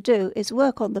want to do is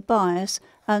work on the bias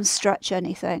and stretch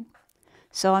anything.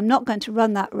 So I'm not going to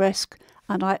run that risk,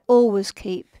 and I always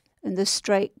keep in the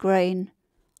straight grain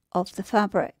of the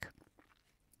fabric.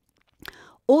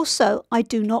 Also, I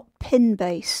do not pin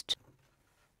baste,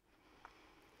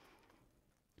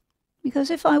 because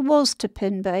if I was to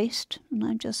pin baste, and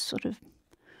I'm just sort of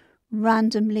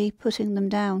randomly putting them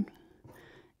down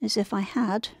as if I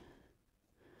had,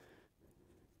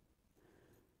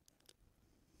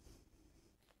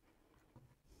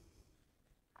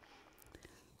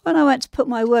 when I went to put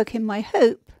my work in my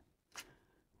hoop,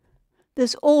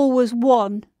 there's always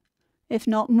one, if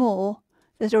not more,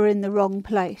 that are in the wrong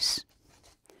place.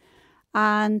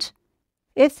 And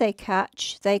if they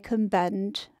catch, they can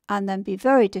bend and then be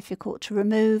very difficult to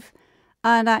remove,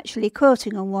 and actually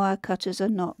quilting and wire cutters are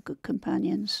not good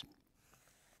companions.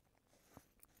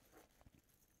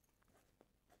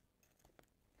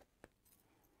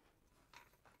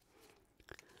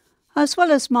 As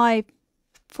well as my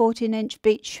 14-inch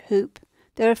beech hoop,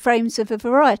 there are frames of a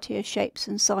variety of shapes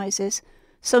and sizes.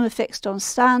 Some are fixed on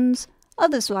stands,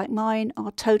 others like mine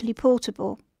are totally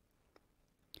portable.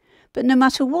 But no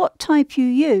matter what type you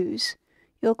use,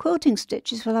 your quilting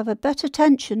stitches will have a better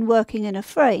tension working in a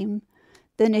frame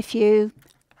than if you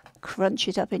crunch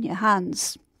it up in your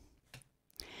hands.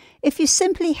 If you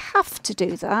simply have to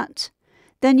do that,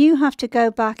 then you have to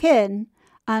go back in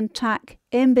and tack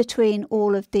in between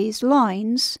all of these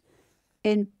lines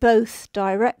in both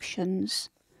directions,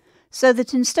 so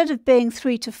that instead of being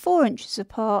 3 to 4 inches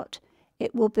apart,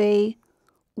 it will be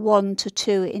 1 to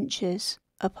 2 inches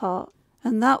apart,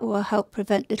 and that will help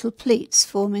prevent little pleats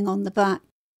forming on the back.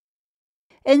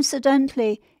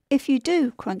 Incidentally, if you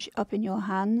do crunch it up in your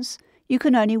hands, you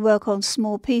can only work on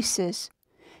small pieces.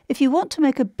 If you want to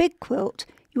make a big quilt,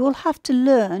 you will have to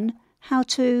learn how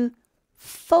to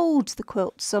fold the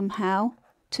quilt somehow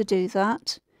to do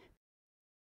that.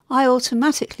 I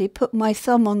automatically put my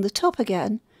thumb on the top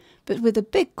again, but with a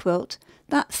big quilt,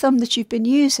 that thumb that you've been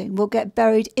using will get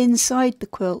buried inside the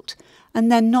quilt and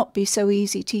then not be so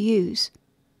easy to use.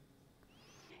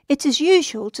 It is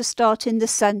usual to start in the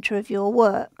centre of your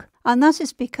work, and that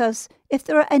is because if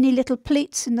there are any little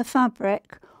pleats in the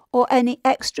fabric or any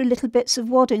extra little bits of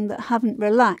wadding that haven't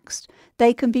relaxed,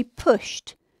 they can be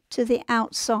pushed to the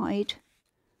outside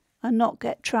and not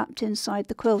get trapped inside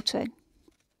the quilting.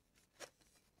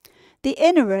 The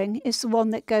inner ring is the one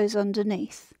that goes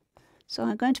underneath, so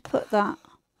I'm going to put that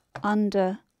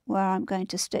under where I'm going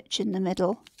to stitch in the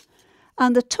middle,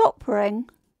 and the top ring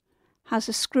has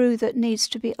a screw that needs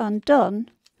to be undone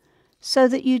so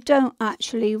that you don't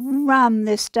actually ram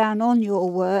this down on your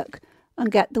work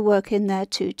and get the work in there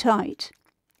too tight.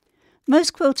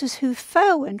 Most quilters who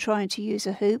fail when trying to use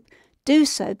a hoop do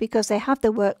so because they have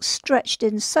the work stretched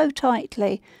in so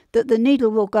tightly that the needle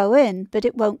will go in but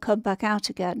it won't come back out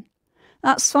again.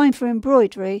 That's fine for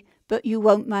embroidery, but you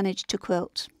won't manage to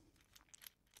quilt.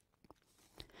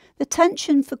 The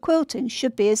tension for quilting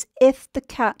should be as if the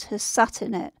cat has sat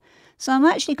in it. So I'm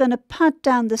actually going to pad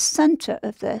down the centre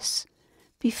of this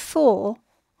before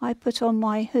I put on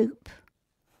my hoop.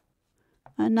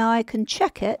 And now I can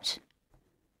check it,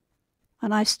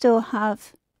 and I still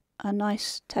have a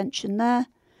nice tension there.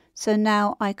 So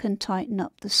now I can tighten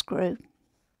up the screw.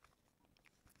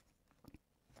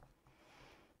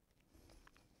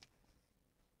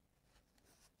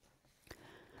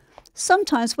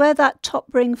 Sometimes where that top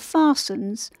ring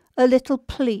fastens, a little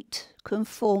pleat can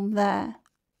form there.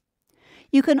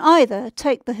 You can either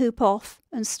take the hoop off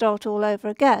and start all over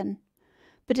again,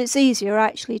 but it's easier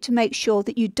actually to make sure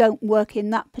that you don't work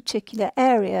in that particular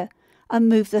area and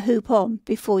move the hoop on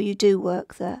before you do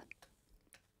work there.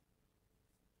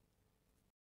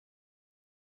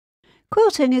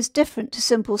 Quilting is different to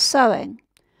simple sewing,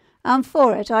 and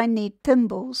for it I need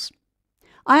thimbles.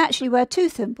 I actually wear 2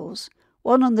 thimbles,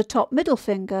 one on the top middle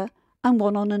finger and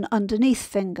one on an underneath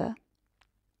finger.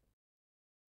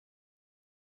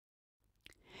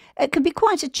 It can be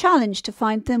quite a challenge to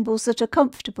find thimbles that are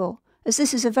comfortable, as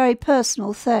this is a very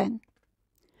personal thing.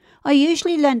 I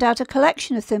usually lend out a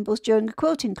collection of thimbles during a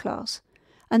quilting class,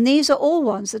 and these are all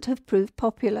ones that have proved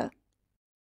popular.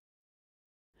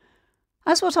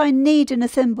 As what I need in a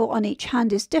thimble on each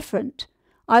hand is different,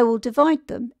 I will divide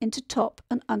them into top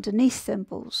and underneath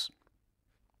thimbles.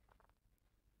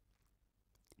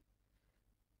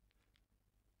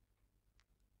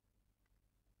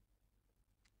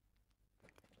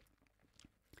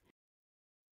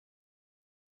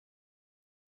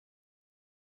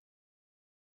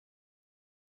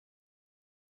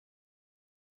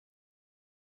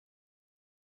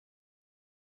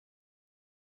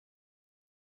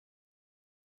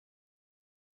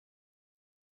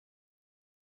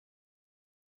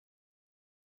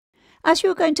 As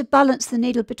you are going to balance the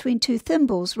needle between two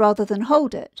thimbles rather than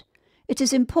hold it, it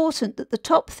is important that the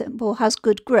top thimble has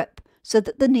good grip so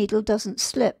that the needle doesn't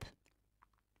slip.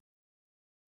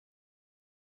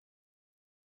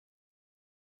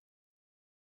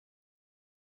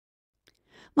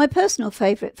 My personal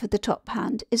favourite for the top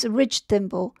hand is a ridged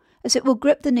thimble, as it will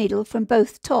grip the needle from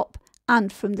both top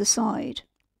and from the side.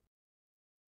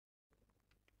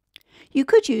 You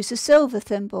could use a silver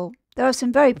thimble. There are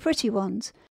some very pretty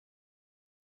ones,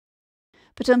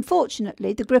 but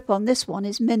unfortunately the grip on this one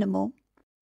is minimal.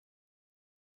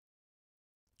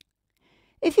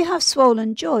 If you have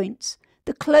swollen joints,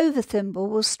 the clover thimble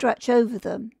will stretch over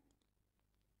them.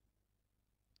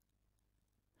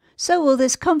 So will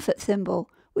this comfort thimble,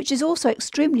 which is also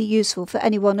extremely useful for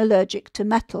anyone allergic to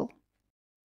metal.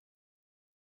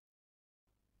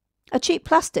 A cheap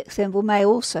plastic thimble may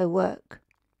also work.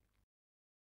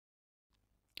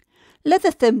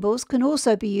 Leather thimbles can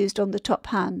also be used on the top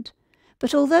hand,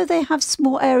 but although they have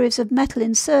small areas of metal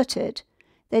inserted,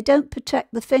 they don't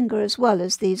protect the finger as well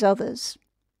as these others.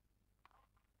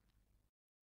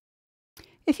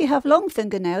 If you have long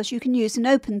fingernails, you can use an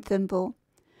open thimble.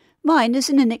 Mine is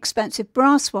an inexpensive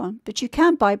brass one, but you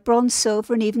can buy bronze,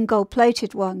 silver and even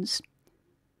gold-plated ones.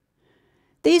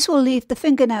 These will leave the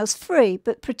fingernails free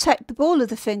but protect the ball of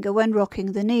the finger when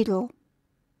rocking the needle.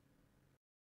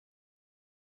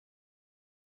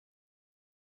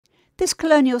 This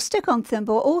colonial stick-on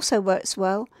thimble also works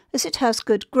well as it has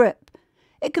good grip.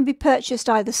 It can be purchased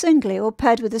either singly or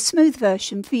paired with a smooth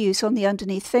version for use on the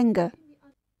underneath finger.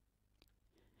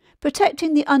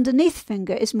 Protecting the underneath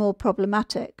finger is more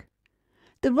problematic.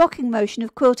 The rocking motion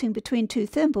of quilting between two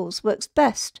thimbles works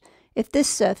best if this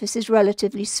surface is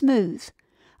relatively smooth,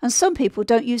 and some people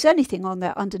don't use anything on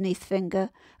their underneath finger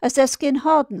as their skin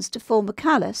hardens to form a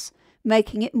callus,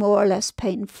 making it more or less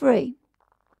pain-free.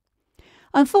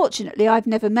 Unfortunately, I've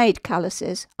never made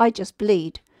calluses, I just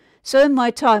bleed, so in my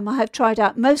time I have tried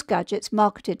out most gadgets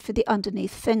marketed for the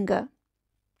underneath finger.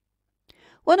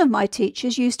 One of my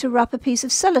teachers used to wrap a piece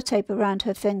of sellotape around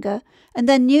her finger and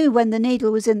then knew when the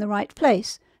needle was in the right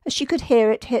place, as she could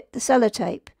hear it hit the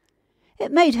sellotape.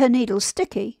 It made her needle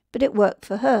sticky, but it worked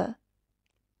for her.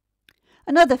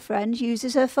 Another friend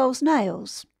uses her false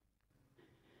nails.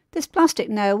 This plastic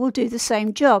nail will do the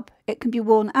same job. It can be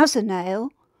worn as a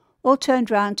nail or turned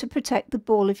round to protect the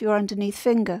ball of your underneath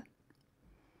finger.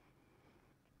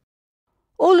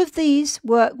 All of these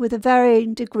work with a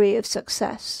varying degree of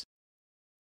success.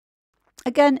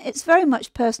 Again, it's very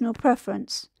much personal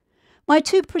preference. My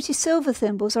two pretty silver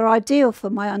thimbles are ideal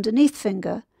for my underneath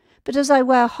finger, but as I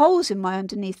wear holes in my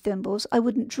underneath thimbles, I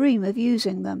wouldn't dream of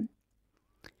using them.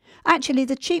 Actually,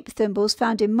 the cheap thimbles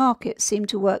found in markets seem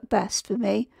to work best for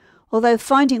me, although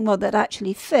finding one that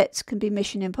actually fits can be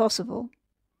mission impossible.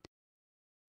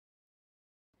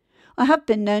 I have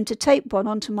been known to tape one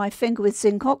onto my finger with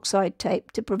zinc oxide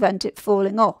tape to prevent it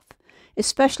falling off,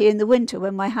 especially in the winter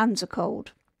when my hands are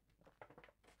cold.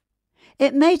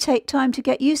 It may take time to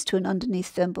get used to an underneath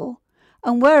thimble,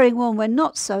 and wearing one when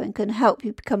not sewing can help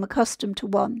you become accustomed to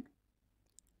one.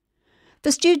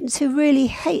 For students who really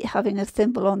hate having a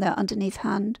thimble on their underneath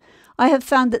hand, I have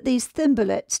found that these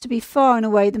thimblets to be far and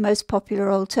away the most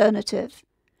popular alternative.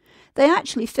 They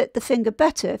actually fit the finger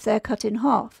better if they are cut in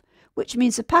half, which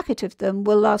means a packet of them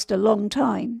will last a long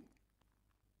time.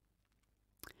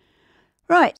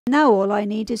 Right, now all I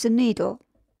need is a needle.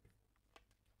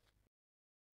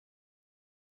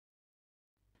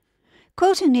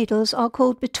 Quilting needles are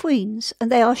called betweens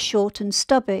and they are short and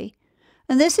stubby,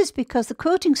 and this is because the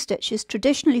quilting stitch is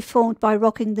traditionally formed by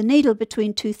rocking the needle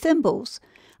between two thimbles,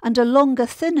 and a longer,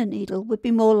 thinner needle would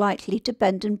be more likely to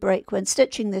bend and break when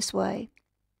stitching this way.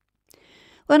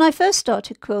 When I first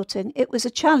started quilting, it was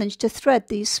a challenge to thread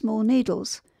these small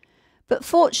needles, but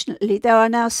fortunately there are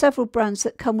now several brands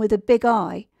that come with a big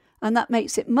eye, and that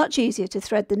makes it much easier to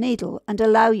thread the needle and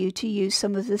allow you to use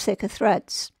some of the thicker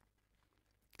threads.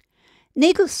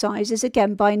 Needle size is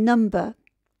again by number.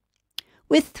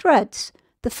 With threads,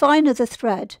 the finer the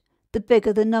thread, the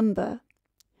bigger the number.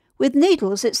 With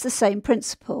needles it's the same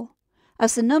principle.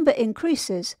 As the number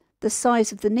increases, the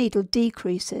size of the needle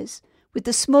decreases, with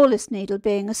the smallest needle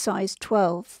being a size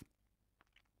 12.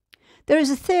 There is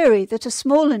a theory that a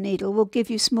smaller needle will give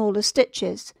you smaller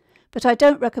stitches, but I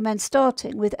don't recommend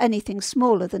starting with anything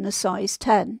smaller than a size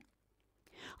 10.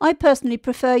 I personally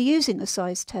prefer using a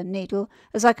size 10 needle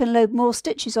as I can load more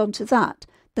stitches onto that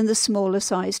than the smaller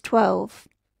size 12.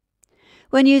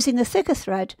 When using a thicker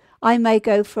thread, I may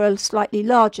go for a slightly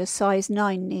larger size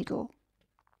 9 needle.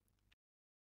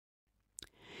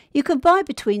 You can buy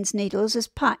betweens needles as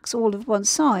packs all of one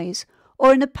size,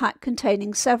 or in a pack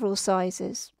containing several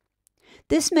sizes.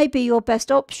 This may be your best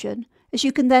option, as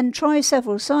you can then try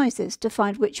several sizes to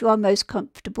find which you are most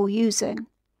comfortable using.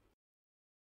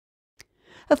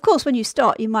 Of course, when you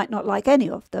start you might not like any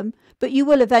of them, but you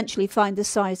will eventually find the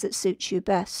size that suits you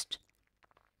best.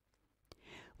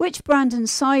 Which brand and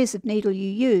size of needle you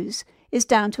use is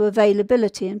down to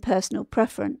availability and personal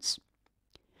preference.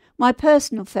 My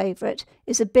personal favourite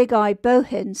is a Big Eye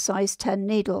Bohin size 10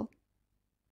 needle.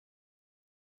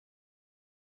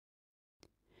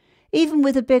 Even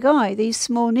with a big eye, these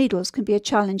small needles can be a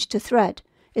challenge to thread,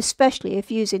 especially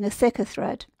if using a thicker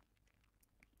thread.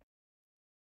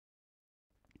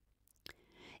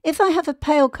 If I have a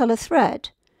pale colour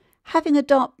thread, having a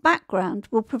dark background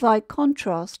will provide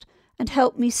contrast and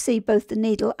help me see both the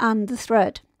needle and the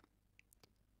thread.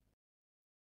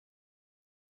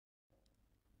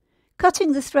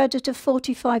 Cutting the thread at a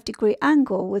 45-degree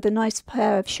angle with a nice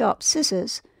pair of sharp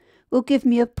scissors will give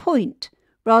me a point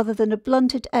rather than a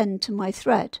blunted end to my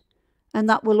thread, and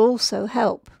that will also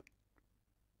help.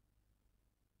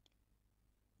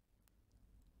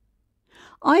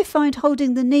 I find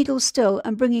holding the needle still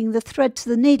and bringing the thread to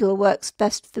the needle works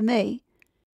best for me.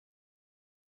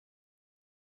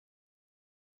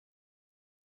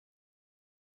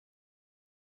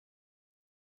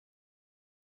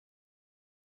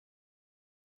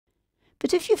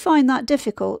 But if you find that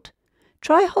difficult,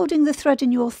 try holding the thread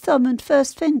in your thumb and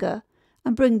first finger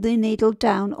and bring the needle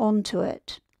down onto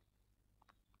it.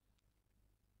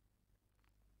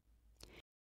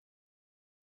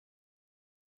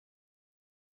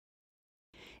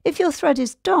 If your thread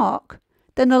is dark,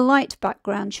 then a light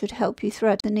background should help you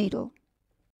thread the needle.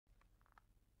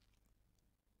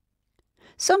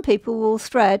 Some people will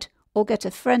thread, or get a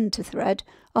friend to thread,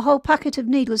 a whole packet of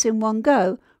needles in one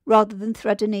go, rather than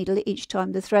thread a needle each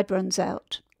time the thread runs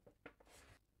out.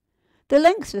 The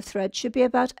length of thread should be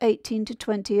about 18 to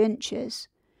 20 inches,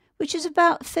 which is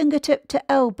about fingertip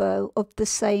to elbow of the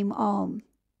same arm.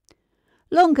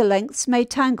 Longer lengths may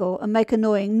tangle and make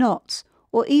annoying knots,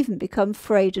 or even become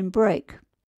frayed and break.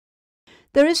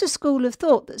 There is a school of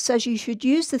thought that says you should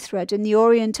use the thread in the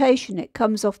orientation it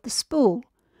comes off the spool,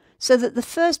 so that the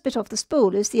first bit of the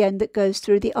spool is the end that goes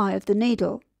through the eye of the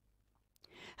needle.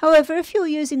 However, if you're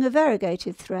using a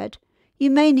variegated thread, you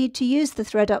may need to use the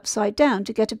thread upside down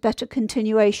to get a better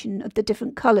continuation of the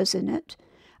different colours in it,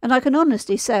 and I can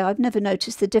honestly say I've never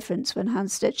noticed the difference when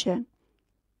hand stitching.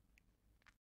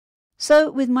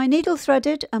 So, with my needle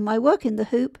threaded and my work in the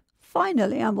hoop,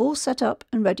 finally I'm all set up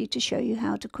and ready to show you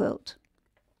how to quilt.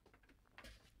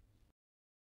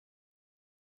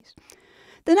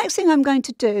 The next thing I'm going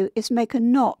to do is make a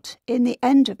knot in the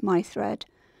end of my thread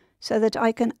so that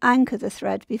I can anchor the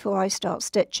thread before I start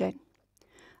stitching.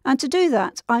 And to do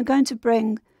that, I'm going to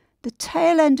bring the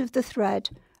tail end of the thread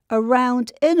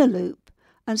around in a loop,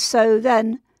 and so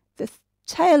then the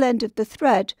tail end of the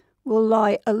thread will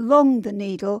lie along the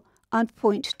needle and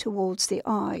point towards the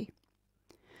eye.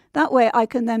 That way I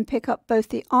can then pick up both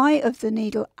the eye of the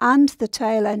needle and the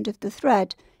tail end of the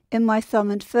thread in my thumb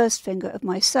and first finger of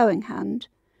my sewing hand,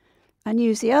 and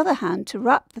use the other hand to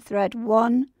wrap the thread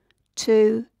 1,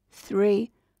 2,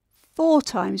 3, 4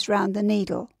 times round the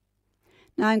needle.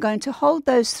 Now I'm going to hold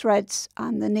those threads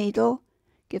and the needle,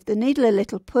 give the needle a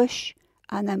little push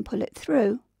and then pull it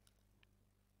through.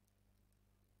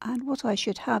 And what I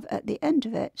should have at the end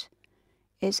of it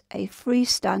is a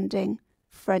freestanding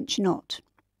French knot.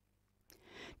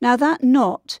 Now that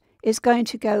knot is going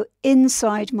to go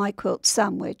inside my quilt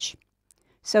sandwich,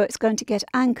 so it's going to get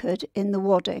anchored in the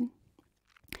wadding.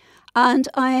 And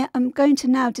I am going to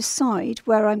now decide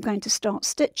where I'm going to start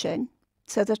stitching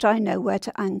so that I know where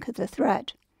to anchor the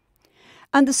thread.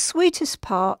 And the sweetest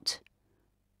part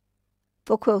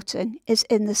for quilting is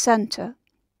in the centre,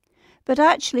 but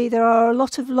actually there are a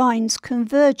lot of lines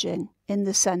converging in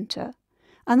the centre,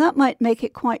 and that might make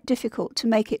it quite difficult to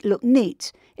make it look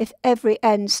neat if every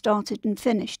end started and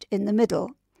finished in the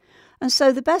middle. And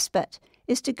so the best bet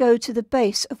is to go to the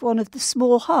base of one of the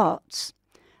small hearts,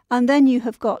 and then you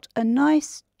have got a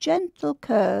nice gentle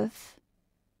curve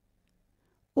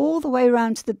all the way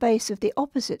round to the base of the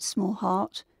opposite small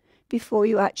heart before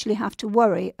you actually have to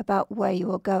worry about where you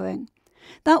are going.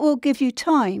 That will give you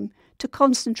time to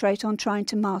concentrate on trying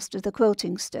to master the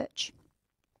quilting stitch.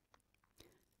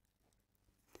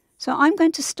 So I'm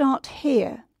going to start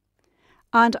here,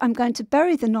 and I'm going to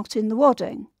bury the knot in the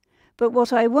wadding, but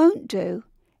what I won't do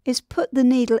is put the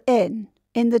needle in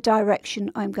the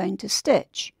direction I'm going to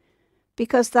stitch,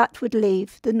 because that would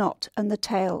leave the knot and the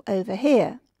tail over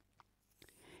here.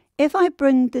 If I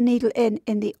bring the needle in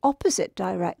the opposite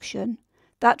direction,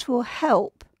 that will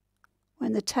help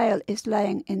when the tail is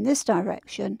laying in this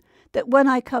direction, that when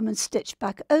I come and stitch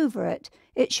back over it,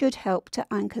 it should help to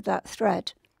anchor that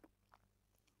thread.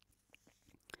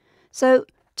 So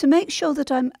to make sure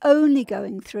that I'm only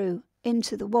going through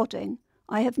into the wadding,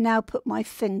 I have now put my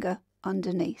finger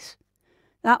underneath.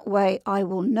 That way I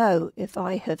will know if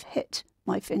I have hit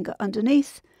my finger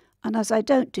underneath, and as I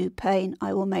don't do pain,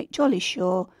 I will make jolly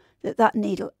sure that that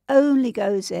needle only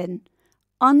goes in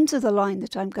under the line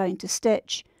that I'm going to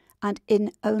stitch and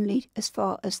in only as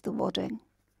far as the wadding.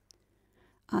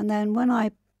 And then when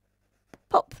I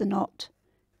pop the knot,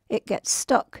 it gets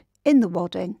stuck in the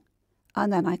wadding,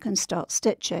 and then I can start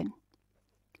stitching.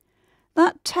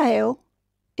 That tail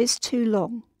is too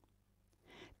long.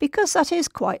 Because that is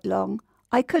quite long,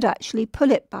 I could actually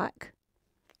pull it back,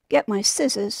 get my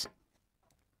scissors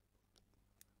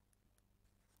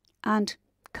and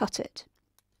cut it.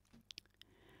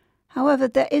 However,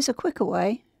 there is a quicker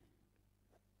way,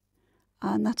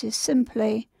 and that is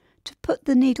simply to put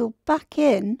the needle back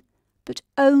in, but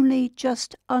only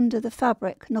just under the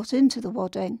fabric, not into the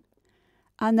wadding.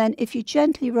 And then if you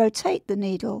gently rotate the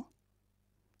needle,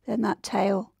 then that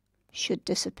tail should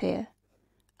disappear.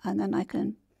 And then I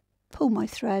can pull my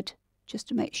thread just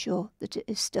to make sure that it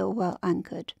is still well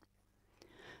anchored.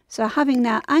 So having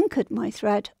now anchored my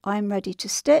thread, I'm ready to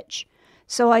stitch.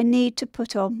 So I need to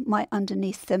put on my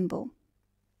underneath thimble.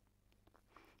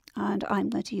 And I'm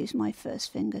going to use my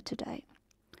first finger today.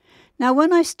 Now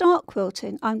when I start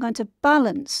quilting, I'm going to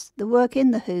balance the work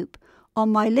in the hoop on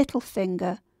my little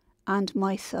finger and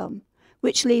my thumb,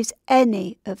 which leaves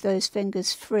any of those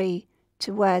fingers free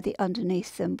to wear the underneath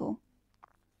thimble.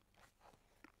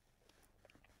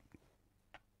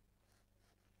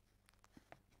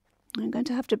 I'm going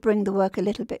to have to bring the work a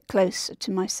little bit closer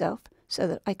to myself so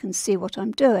that I can see what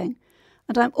I'm doing.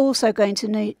 And I'm also going to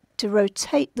need to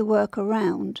rotate the work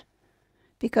around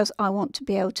because I want to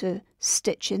be able to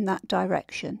stitch in that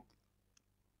direction.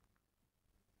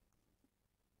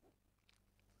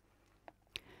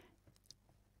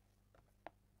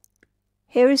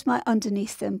 Here is my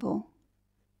underneath thimble.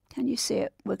 Can you see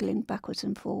it wiggling backwards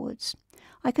and forwards?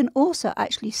 I can also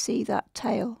actually see that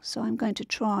tail, so I'm going to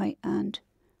try and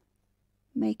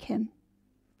make him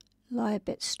lie a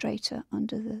bit straighter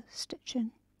under the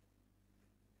stitching.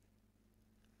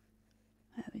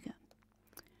 There we go.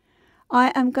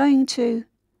 I am going to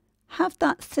have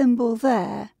that thimble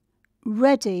there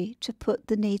ready to put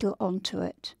the needle onto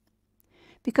it,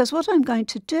 because what I'm going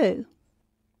to do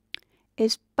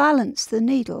is balance the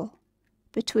needle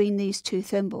between these two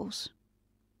thimbles.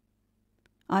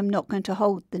 I'm not going to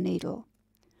hold the needle.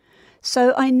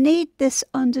 So I need this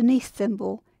underneath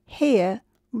thimble here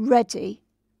ready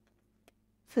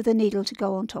for the needle to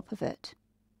go on top of it.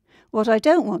 What I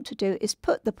don't want to do is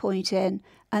put the point in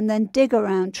and then dig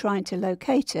around trying to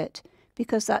locate it,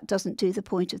 because that doesn't do the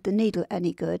point of the needle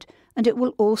any good, and it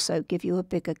will also give you a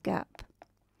bigger gap.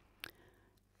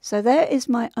 So there is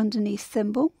my underneath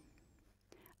thimble,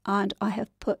 and I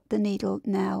have put the needle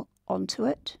now onto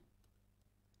it.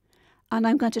 And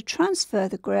I'm going to transfer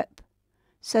the grip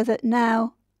so that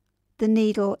now the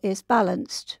needle is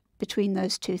balanced between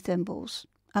those two thimbles,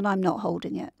 and I'm not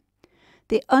holding it.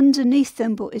 The underneath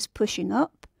thimble is pushing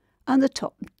up and the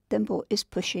top thimble is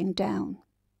pushing down.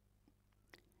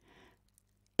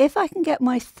 If I can get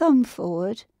my thumb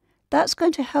forward, that's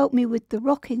going to help me with the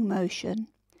rocking motion,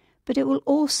 but it will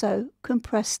also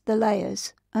compress the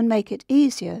layers and make it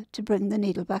easier to bring the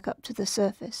needle back up to the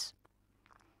surface.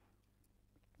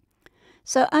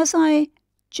 So as I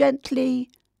gently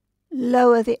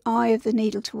lower the eye of the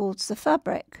needle towards the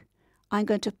fabric, I'm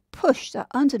going to push that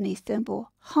underneath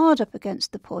thimble hard up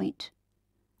against the point,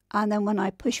 and then when I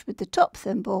push with the top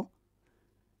thimble,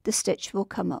 the stitch will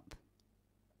come up.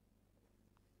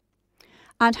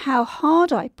 And how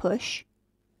hard I push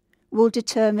will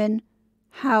determine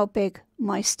how big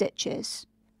my stitch is.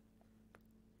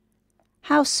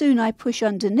 How soon I push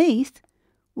underneath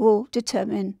will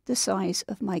determine the size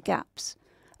of my gaps.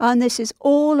 And this is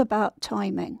all about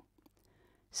timing.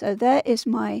 So there is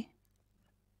my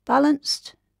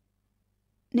balanced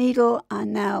needle,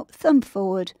 and now thumb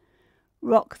forward,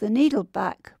 rock the needle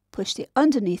back, push the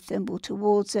underneath thimble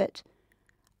towards it,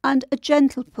 and a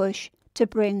gentle push to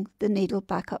bring the needle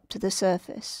back up to the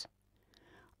surface.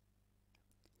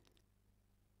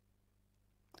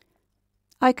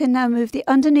 I can now move the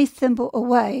underneath thimble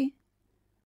away,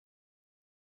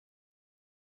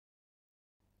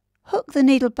 hook the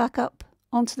needle back up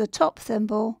onto the top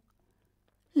thimble,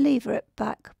 lever it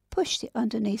back, push the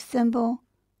underneath thimble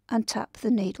and tap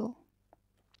the needle.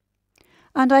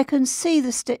 And I can see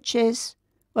the stitches,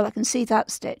 well, I can see that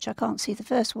stitch, I can't see the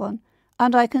first one,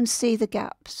 and I can see the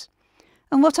gaps.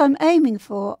 And what I'm aiming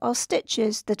for are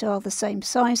stitches that are the same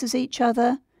size as each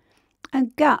other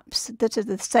and gaps that are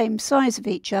the same size of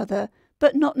each other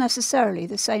but not necessarily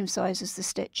the same size as the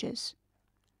stitches.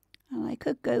 And I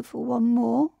could go for one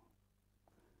more.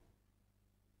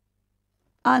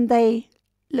 And they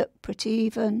look pretty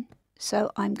even,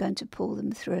 so I'm going to pull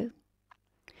them through.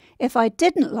 If I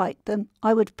didn't like them,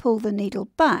 I would pull the needle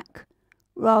back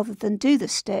rather than do the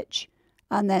stitch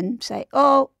and then say,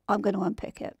 oh, I'm going to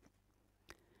unpick it.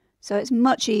 So it's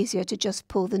much easier to just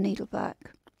pull the needle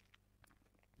back.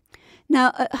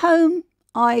 Now at home,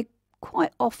 I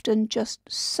quite often just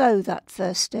sew that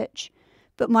first stitch,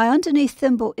 but my underneath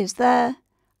thimble is there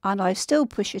and I still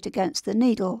push it against the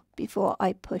needle before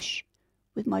I push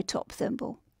with my top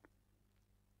thimble.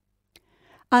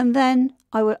 And then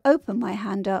I will open my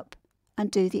hand up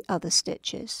and do the other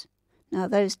stitches. Now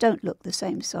those don't look the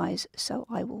same size, so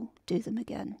I will do them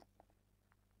again.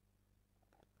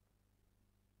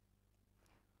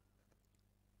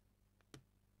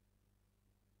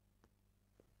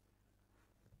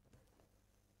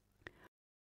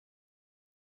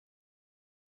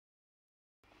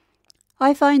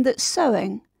 I find that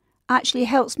sewing actually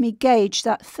helps me gauge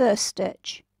that first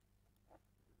stitch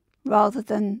rather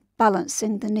than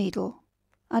balancing the needle,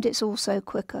 and it's also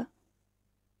quicker.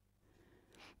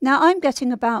 Now I'm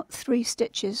getting about 3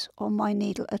 stitches on my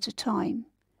needle at a time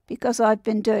because I've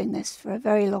been doing this for a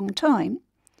very long time,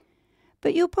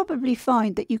 but you'll probably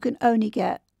find that you can only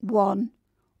get 1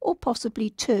 or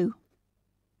possibly 2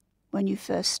 when you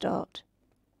first start.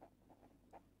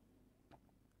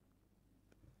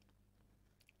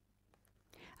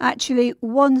 Actually,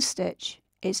 1 stitch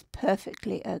is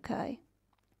perfectly okay.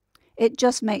 It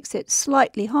just makes it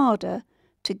slightly harder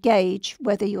to gauge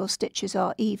whether your stitches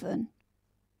are even.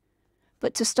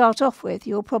 But to start off with,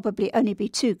 you'll probably only be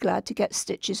too glad to get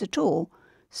stitches at all,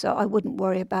 so I wouldn't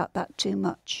worry about that too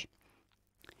much.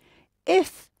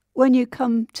 If, when you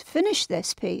come to finish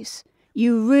this piece,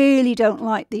 you really don't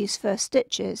like these first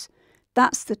stitches,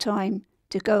 that's the time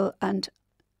to go and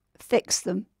fix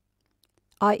them,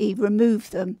 i.e. remove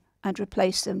them and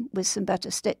replace them with some better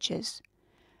stitches.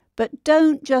 But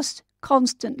don't just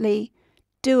constantly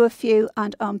do a few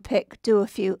and unpick, do a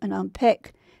few and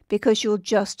unpick, because you'll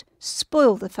just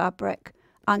spoil the fabric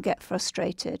and get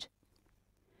frustrated.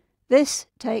 This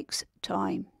takes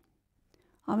time.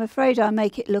 I'm afraid I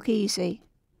make it look easy,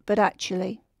 but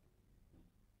actually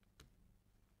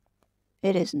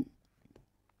it isn't.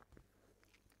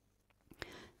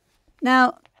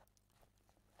 Now,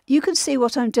 you can see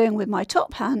what I'm doing with my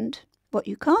top hand. What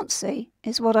you can't see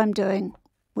is what I'm doing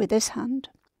with this hand.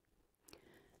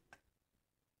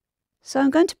 So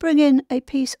I'm going to bring in a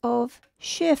piece of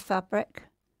sheer fabric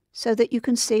so that you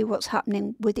can see what's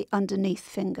happening with the underneath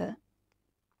finger.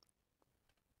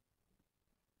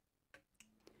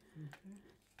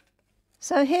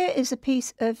 So here is a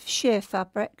piece of sheer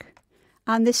fabric,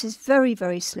 and this is very,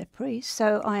 very slippery,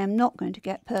 so I am not going to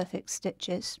get perfect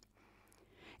stitches.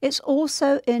 It's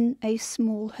also in a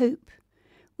small hoop,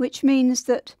 which means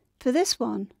that for this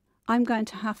one, I'm going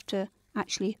to have to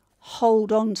actually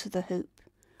hold on to the hoop.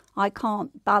 I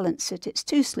can't balance it, it's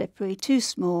too slippery, too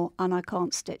small, and I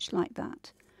can't stitch like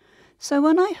that. So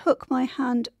when I hook my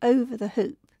hand over the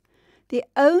hoop, the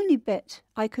only bit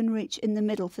I can reach in the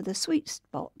middle for the sweet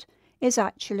spot is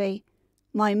actually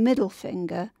my middle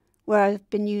finger, where I've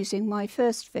been using my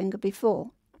first finger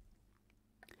before.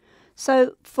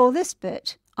 So for this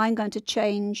bit, I'm going to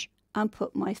change and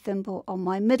put my thimble on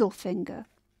my middle finger,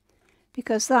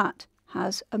 because that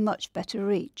has a much better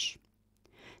reach.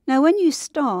 Now when you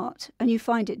start and you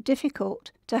find it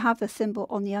difficult to have the thimble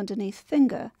on the underneath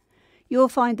finger, you'll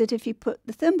find that if you put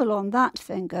the thimble on that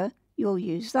finger, you'll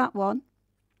use that one.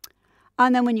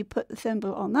 And then when you put the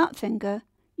thimble on that finger,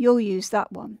 you'll use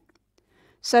that one.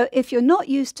 So if you're not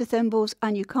used to thimbles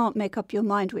and you can't make up your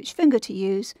mind which finger to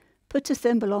use, put a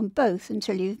thimble on both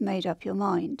until you've made up your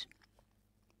mind.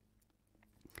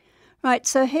 Right,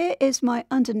 so here is my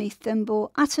underneath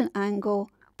thimble at an angle,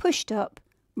 pushed up,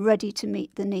 ready to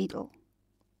meet the needle.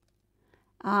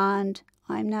 And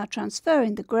I'm now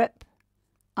transferring the grip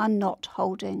and not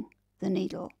holding the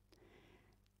needle.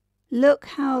 Look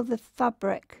how the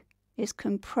fabric is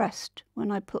compressed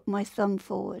when I put my thumb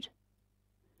forward.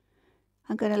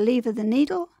 I'm going to lever the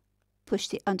needle, push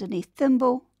the underneath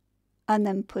thimble, and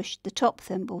then push the top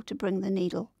thimble to bring the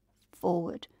needle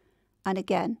forward. And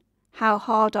again, how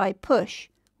hard I push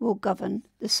will govern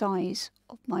the size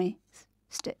of my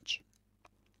stitch.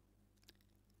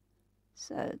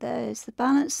 So there's the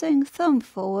balancing, thumb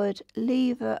forward,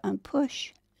 lever and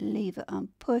push, lever and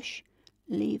push,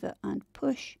 lever and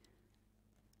push.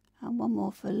 And one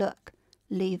more for look.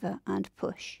 lever and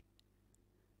push.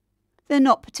 They're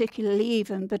not particularly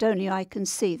even, but only I can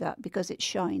see that because it's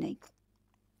shiny.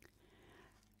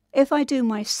 If I do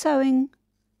my sewing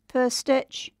per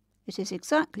stitch, it is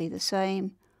exactly the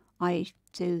same. I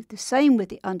do the same with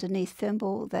the underneath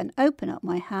thimble, then open up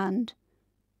my hand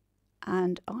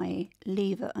and I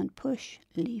lever and push,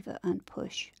 lever and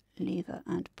push, lever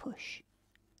and push.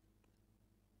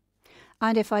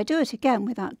 And if I do it again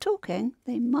without talking,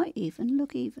 they might even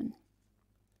look even.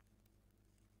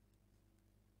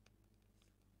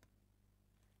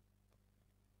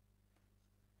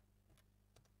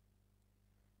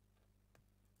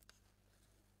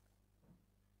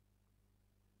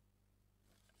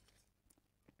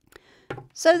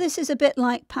 So this is a bit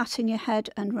like patting your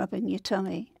head and rubbing your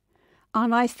tummy.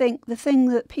 And I think the thing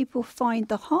that people find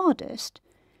the hardest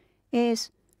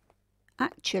is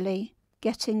actually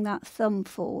getting that thumb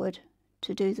forward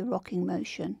to do the rocking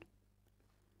motion.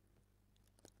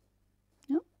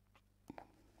 Nope.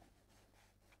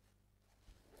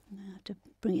 I have to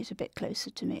bring it a bit closer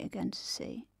to me again to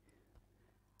see.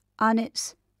 And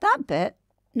it's that bit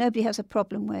nobody has a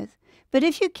problem with. But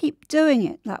if you keep doing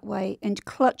it that way and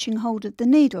clutching hold of the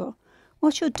needle,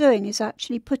 what you're doing is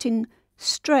actually putting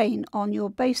strain on your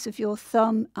base of your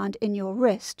thumb and in your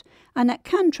wrist, and that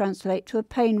can translate to a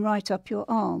pain right up your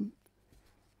arm.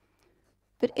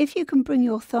 But if you can bring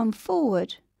your thumb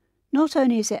forward, not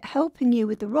only is it helping you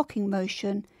with the rocking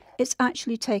motion, it's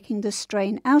actually taking the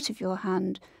strain out of your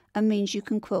hand and means you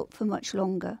can quilt for much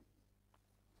longer.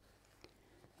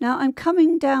 Now I'm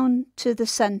coming down to the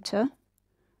centre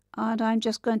and I'm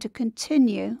just going to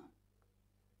continue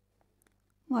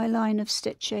my line of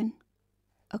stitching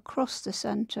across the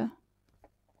centre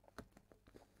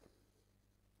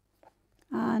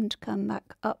and come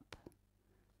back up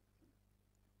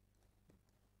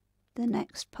the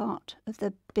next part of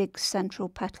the big central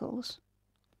petals.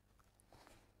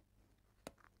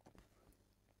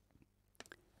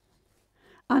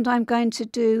 And I'm going to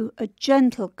do a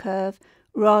gentle curve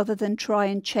rather than try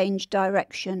and change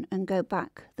direction and go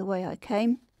back the way I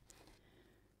came.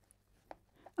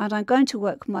 And I'm going to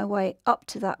work my way up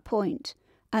to that point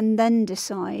and then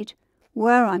decide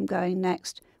where I'm going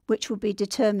next, which will be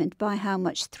determined by how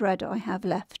much thread I have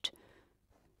left.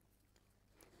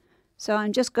 So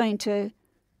I'm just going to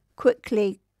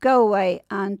quickly go away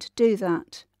and do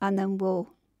that, and then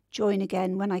we'll join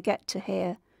again when I get to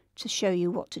here to show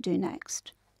you what to do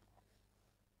next.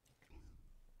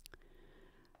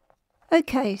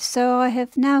 Okay, so I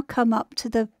have now come up to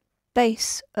the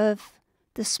base of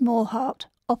the small heart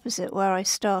opposite where I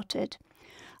started.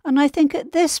 And I think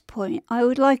at this point I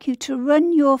would like you to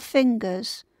run your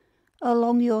fingers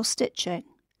along your stitching,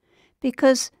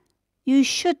 because you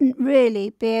shouldn't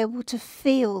really be able to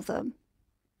feel them.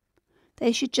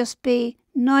 They should just be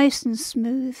nice and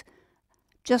smooth,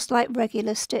 just like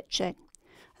regular stitching.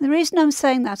 And the reason I'm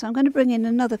saying that, I'm going to bring in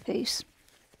another piece.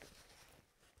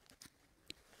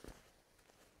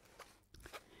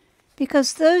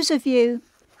 Because those of you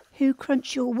who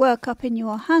crunch your work up in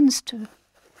your hands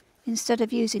instead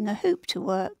of using a hoop to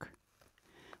work,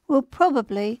 will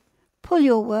probably pull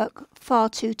your work far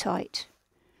too tight.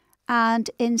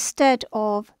 And instead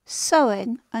of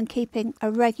sewing and keeping a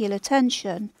regular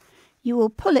tension, you will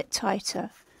pull it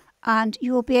tighter and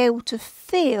you will be able to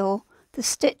feel the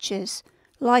stitches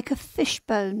like a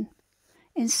fishbone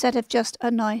instead of just a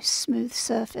nice smooth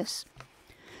surface.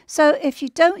 So if you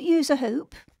don't use a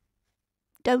hoop,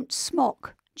 don't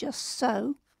smock, just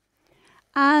sew.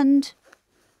 And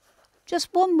just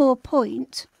one more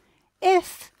point,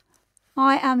 if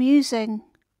I am using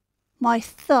my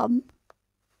thumb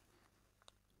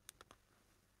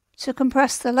to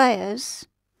compress the layers,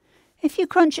 if you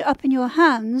crunch it up in your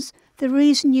hands, the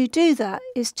reason you do that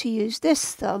is to use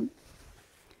this thumb.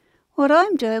 What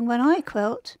I'm doing when I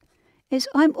quilt is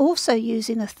I'm also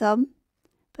using a thumb,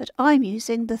 but I'm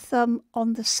using the thumb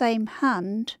on the same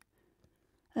hand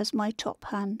as my top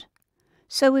hand.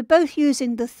 So we're both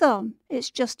using the thumb, it's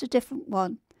just a different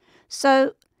one.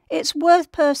 So it's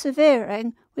worth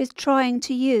persevering with trying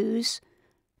to use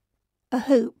a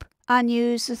hoop and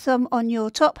use the thumb on your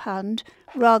top hand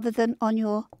rather than on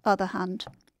your other hand.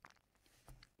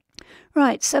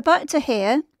 Right, so back to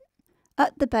here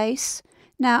at the base.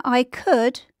 Now I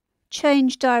could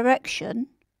change direction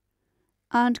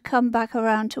and come back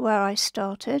around to where I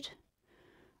started.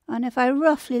 And if I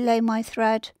roughly lay my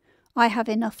thread, I have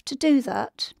enough to do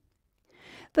that.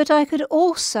 But I could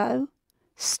also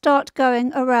start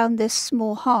going around this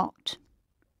small heart.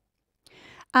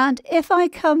 And if I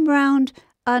come round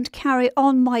and carry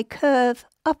on my curve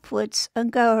upwards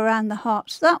and go around the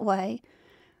heart that way,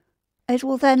 it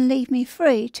will then leave me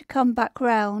free to come back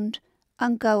round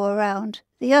and go around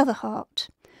the other heart.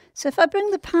 So if I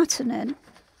bring the pattern in,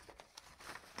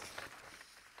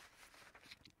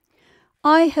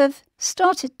 I have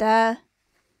started there,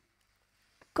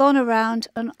 gone around,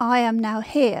 and I am now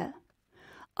here.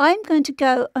 I'm going to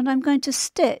go and I'm going to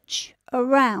stitch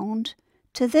around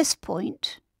to this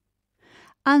point,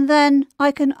 and then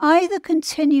I can either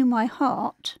continue my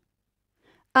heart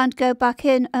and go back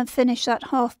in and finish that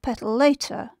half petal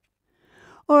later,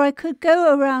 or I could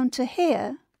go around to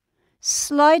here,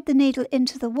 slide the needle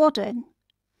into the wadding,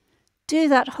 do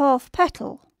that half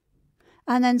petal,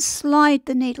 and then slide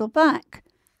the needle back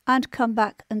and come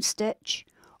back and stitch.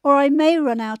 Or I may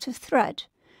run out of thread,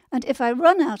 and if I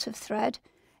run out of thread,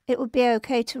 it would be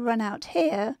okay to run out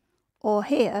here or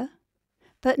here,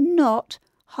 but not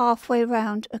halfway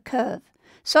round a curve.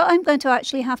 So I'm going to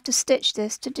actually have to stitch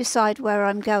this to decide where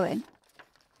I'm going.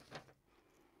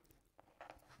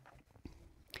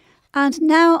 And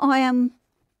now I am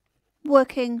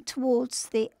working towards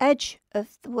the edge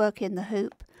of the work in the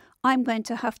hoop. I'm going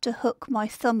to have to hook my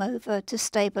thumb over to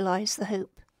stabilise the hoop.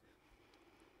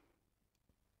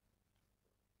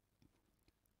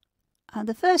 And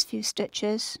the first few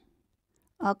stitches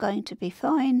are going to be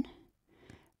fine,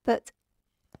 but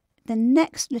the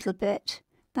next little bit,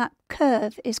 that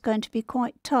curve is going to be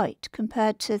quite tight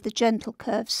compared to the gentle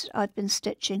curves I've been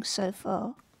stitching so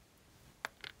far.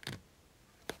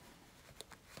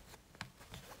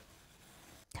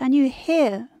 Can you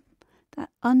hear that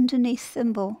underneath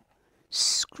thimble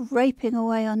scraping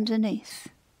away underneath?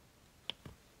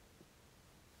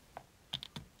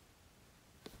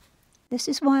 This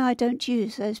is why I don't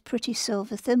use those pretty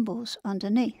silver thimbles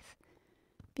underneath,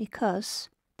 because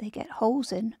they get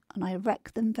holes in and I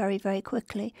wreck them very, very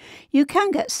quickly. You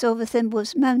can get silver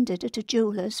thimbles mended at a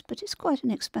jeweller's, but it's quite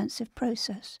an expensive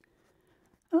process.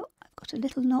 Oh, I've got a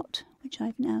little knot which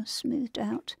I've now smoothed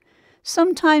out.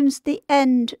 Sometimes the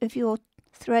end of your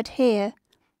thread here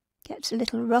gets a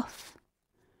little rough,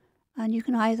 and you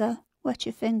can either wet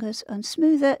your fingers and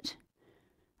smooth it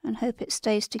and hope it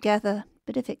stays together,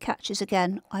 but if it catches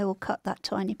again, I will cut that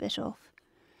tiny bit off.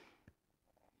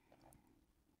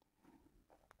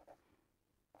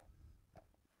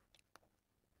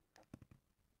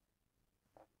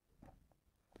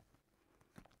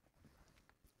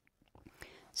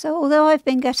 So although I've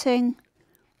been getting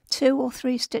 2 or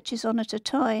 3 stitches on at a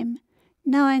time,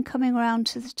 now I'm coming round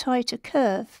to the tighter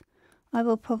curve, I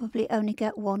will probably only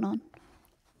get 1 on.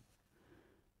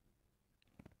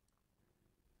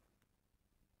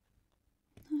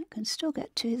 I can still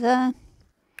get 2 there,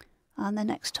 and the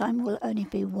next time will only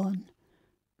be 1.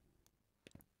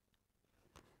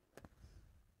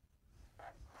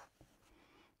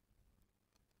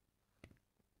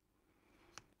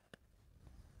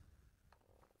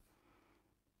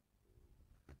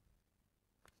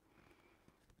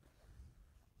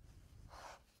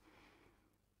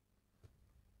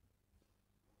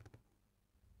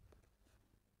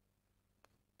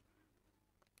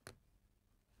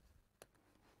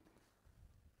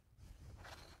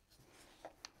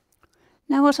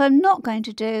 Now what I'm not going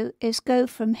to do is go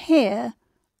from here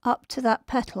up to that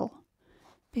petal,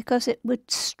 because it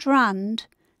would strand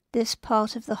this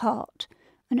part of the heart,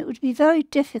 and it would be very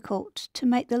difficult to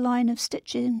make the line of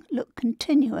stitching look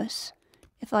continuous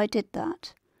if I did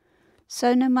that.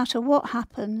 So no matter what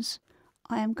happens,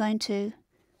 I am going to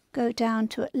go down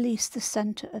to at least the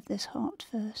centre of this heart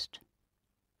first.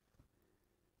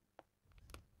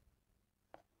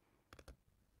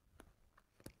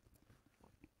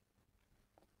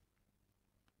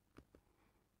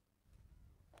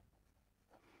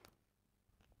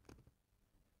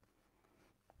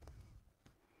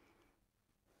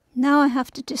 Now I have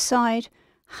to decide,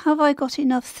 have I got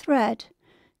enough thread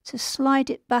to slide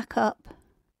it back up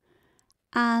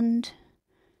and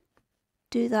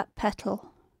do that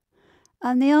petal?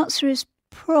 And the answer is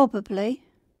probably,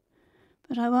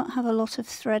 but I won't have a lot of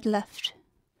thread left.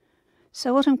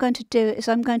 So what I'm going to do is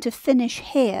I'm going to finish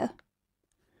here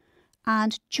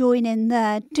and join in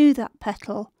there, do that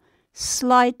petal,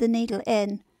 slide the needle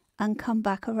in and come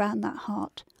back around that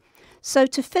heart. So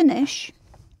to finish,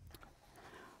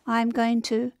 I'm going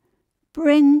to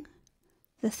bring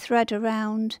the thread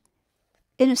around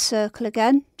in a circle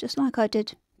again, just like I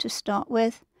did to start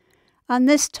with. And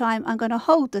this time I'm going to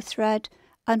hold the thread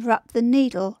and wrap the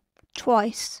needle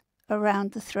twice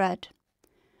around the thread.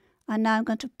 And now I'm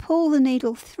going to pull the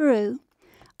needle through,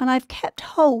 and I've kept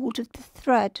hold of the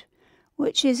thread,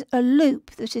 which is a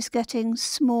loop that is getting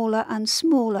smaller and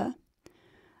smaller.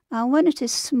 And when it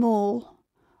is small,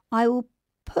 I will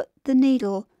put the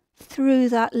needle through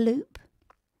that loop,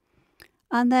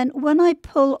 And then when I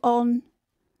pull on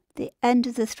the end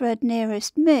of the thread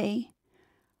nearest me,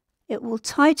 it will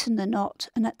tighten the knot,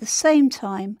 and at the same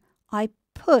time I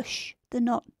push the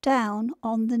knot down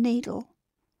on the needle.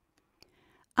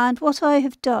 And what I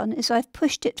have done is I've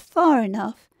pushed it far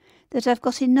enough that I've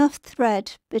got enough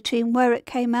thread between where it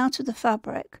came out of the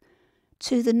fabric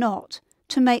to the knot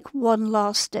to make one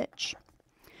last stitch.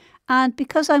 And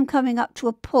because I'm coming up to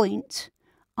a point,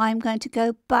 I'm going to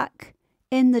go back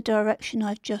in the direction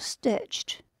I've just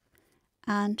stitched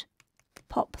and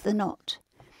pop the knot.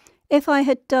 If I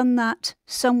had done that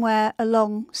somewhere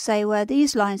along, say, where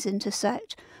these lines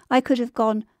intersect, I could have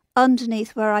gone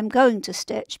underneath where I'm going to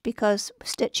stitch, because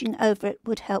stitching over it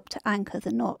would help to anchor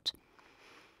the knot.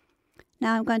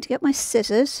 Now I'm going to get my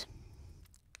scissors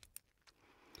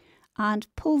and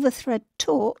pull the thread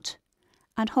taut,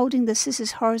 and holding the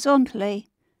scissors horizontally,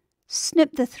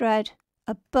 snip the thread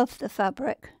above the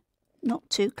fabric, not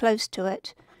too close to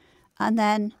it, and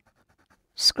then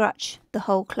scratch the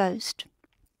hole closed.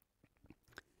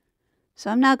 So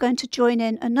I'm now going to join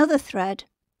in another thread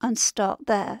and start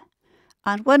there.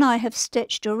 And when I have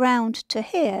stitched around to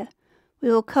here,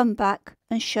 we will come back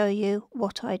and show you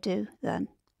what I do then.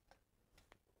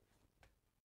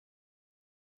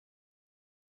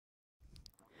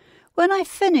 When I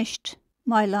finished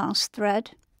my last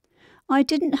thread, I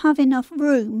didn't have enough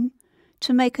room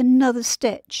to make another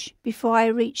stitch before I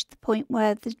reached the point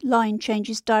where the line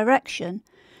changes direction.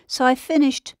 So I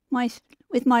finished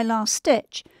with my last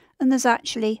stitch, and there's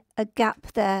actually a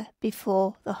gap there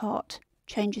before the heart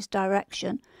changes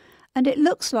direction. And it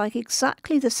looks like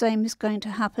exactly the same is going to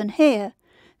happen here,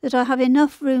 that I have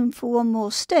enough room for one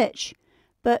more stitch,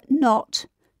 but not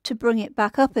to bring it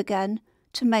back up again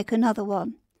to make another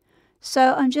one.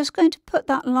 So I'm just going to put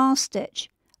that last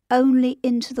stitch only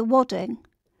into the wadding,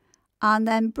 and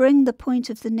then bring the point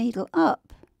of the needle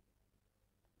up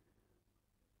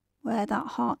where that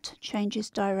heart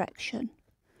changes direction.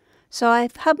 So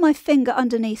I've had my finger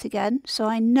underneath again, so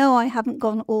I know I haven't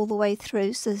gone all the way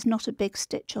through, so there's not a big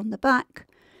stitch on the back.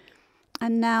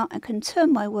 And now I can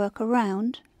turn my work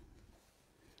around.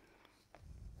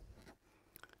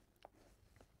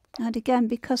 And again,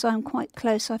 because I'm quite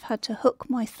close, I've had to hook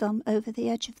my thumb over the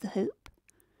edge of the hoop.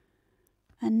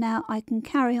 And now I can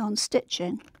carry on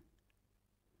stitching.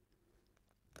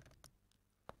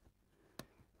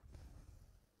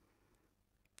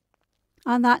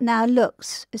 And that now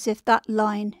looks as if that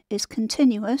line is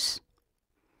continuous.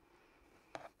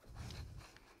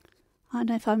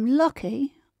 And if I'm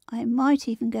lucky, I might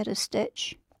even get a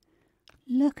stitch.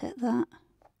 Look at that.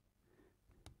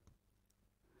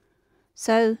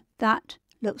 So that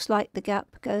looks like the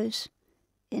gap goes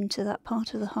into that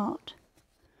part of the heart.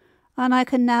 And I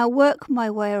can now work my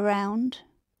way around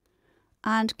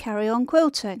and carry on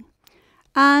quilting.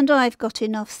 And I've got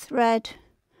enough thread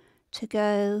to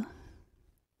go,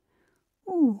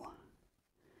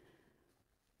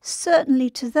 certainly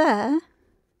to there,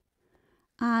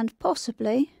 and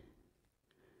possibly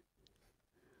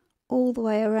all the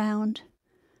way around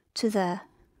to there.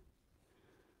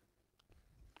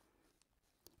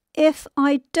 If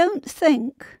I don't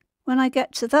think, when I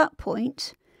get to that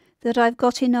point, that I've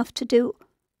got enough to do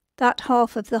that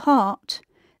half of the heart,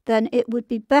 then it would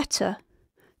be better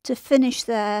to finish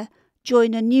there,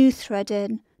 join a new thread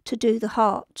in to do the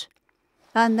heart.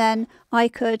 And then I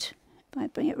could, if I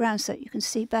bring it round so that you can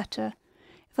see better,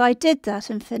 if I did that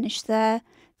and finished there,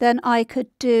 then I could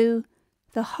do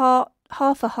the heart,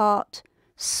 half a heart,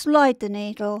 slide the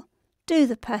needle, do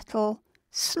the petal,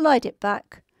 slide it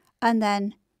back, and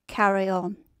then carry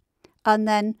on. And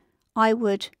then I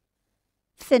would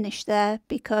finish there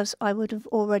because I would have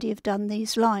already have done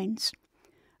these lines.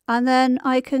 And then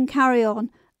I can carry on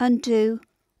and do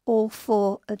all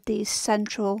 4 of these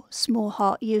central small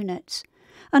heart units.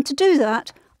 And to do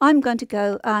that, I'm going to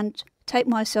go and take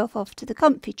myself off to the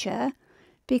comfy chair,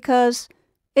 because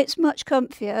it's much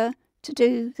comfier to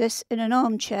do this in an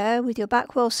armchair with your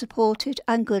back well supported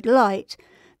and good light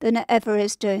than it ever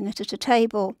is doing it at a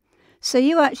table. So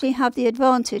you actually have the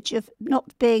advantage of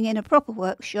not being in a proper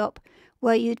workshop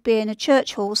where you'd be in a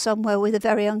church hall somewhere with a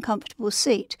very uncomfortable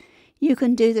seat. You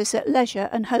can do this at leisure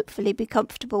and hopefully be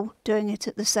comfortable doing it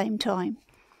at the same time.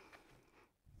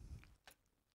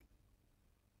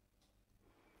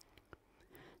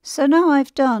 So now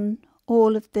I've done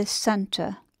all of this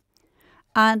centre,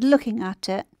 and looking at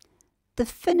it, the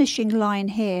finishing line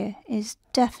here is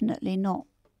definitely not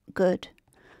good.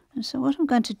 And so what I'm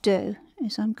going to do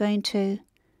is I'm going to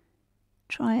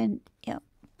try and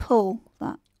pull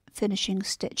that finishing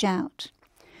stitch out.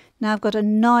 Now I've got a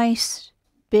nice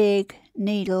big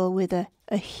needle with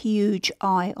a huge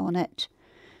eye on it,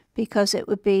 because it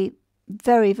would be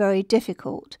very, very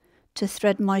difficult to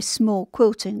thread my small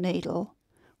quilting needle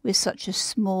with such a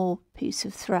small piece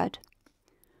of thread.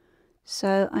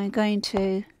 So I'm going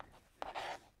to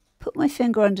put my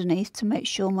finger underneath to make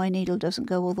sure my needle doesn't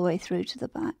go all the way through to the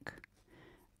back.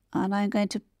 And I'm going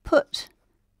to put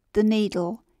the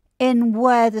needle in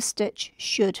where the stitch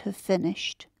should have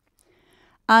finished.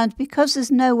 And because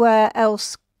there's nowhere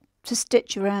else to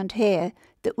stitch around here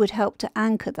that would help to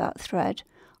anchor that thread,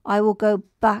 I will go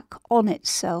back on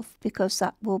itself because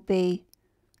that will be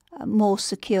more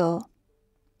secure.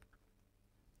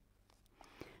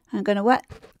 I'm going to wet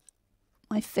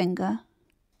my finger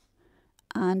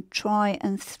and try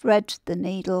and thread the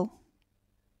needle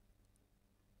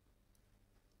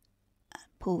and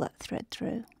pull that thread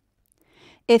through.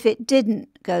 If it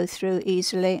didn't go through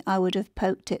easily, I would have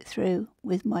poked it through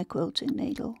with my quilting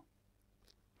needle.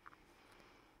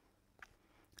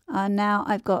 And now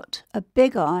I've got a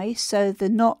big eye, so the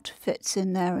knot fits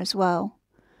in there as well,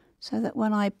 so that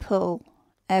when I pull,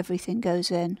 everything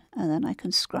goes in, and then I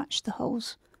can scratch the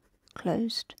holes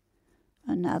closed.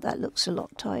 And now that looks a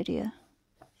lot tidier.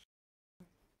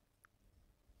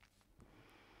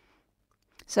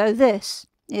 So this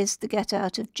is the get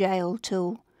out of jail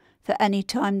tool for any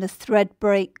time the thread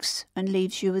breaks and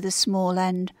leaves you with a small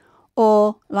end,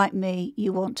 or like me,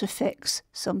 you want to fix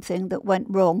something that went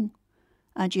wrong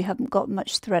and you haven't got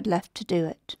much thread left to do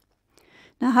it.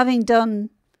 Now, having done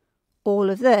all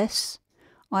of this,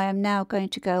 I am now going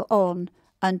to go on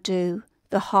and do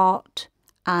the heart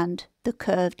and the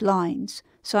curved lines.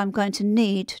 So I'm going to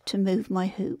need to move my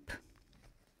hoop.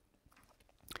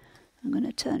 I'm going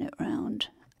to turn it round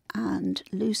and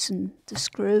loosen the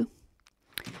screw.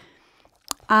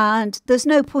 And there's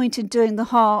no point in doing the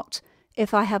heart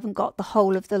if I haven't got the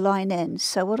whole of the line in.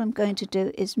 So what I'm going to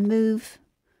do is move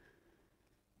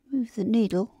the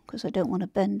needle, because I don't want to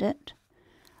bend it.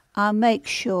 I'll make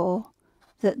sure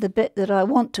that the bit that I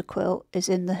want to quilt is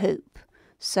in the hoop.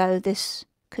 So this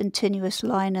continuous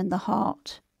line in the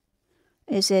heart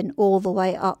is in all the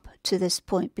way up to this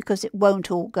point, because it won't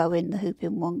all go in the hoop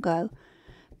in one go.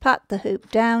 Pat the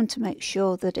hoop down to make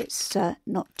sure that it's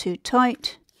not too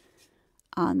tight,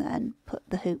 and then put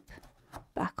the hoop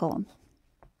back on.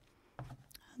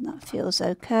 And that feels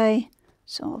okay,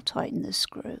 so I'll tighten the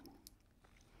screw.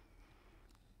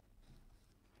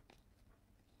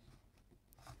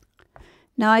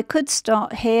 Now I could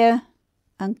start here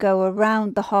and go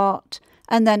around the heart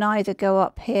and then either go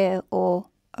up here or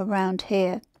around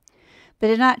here.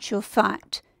 But in actual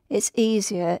fact, it's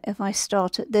easier if I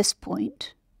start at this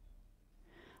point,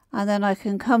 and then I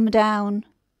can come down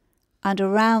and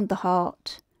around the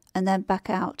heart and then back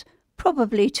out,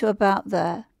 probably to about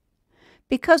there.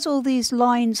 Because all these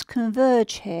lines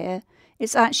converge here,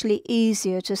 it's actually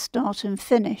easier to start and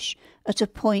finish at a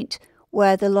point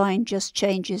where the line just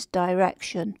changes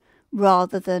direction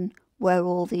rather than where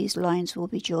all these lines will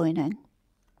be joining.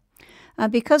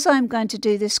 And because I'm going to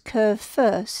do this curve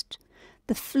first,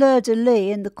 the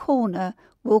fleur-de-lis in the corner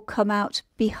will come out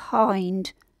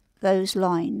behind those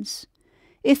lines.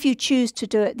 If you choose to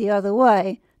do it the other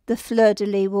way, the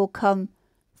fleur-de-lis will come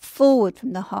forward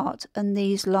from the heart and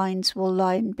these lines will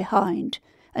line behind.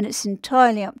 And it's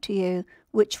entirely up to you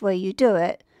which way you do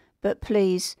it, but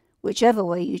please, whichever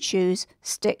way you choose,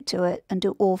 stick to it and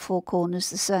do all four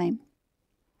corners the same.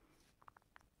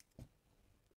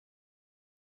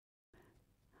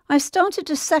 I started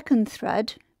a second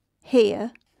thread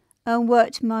here and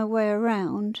worked my way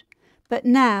around, but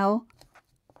now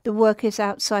the work is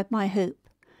outside my hoop.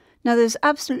 Now there's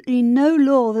absolutely no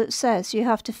law that says you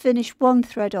have to finish one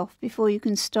thread off before you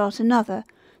can start another,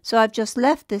 so I've just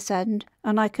left this end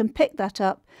and I can pick that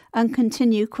up and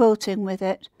continue quilting with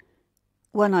it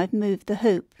when I've moved the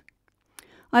hoop.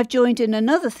 I've joined in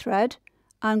another thread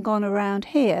and gone around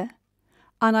here,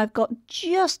 and I've got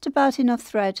just about enough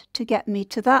thread to get me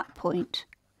to that point,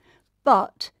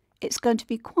 but it's going to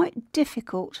be quite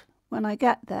difficult when I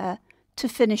get there to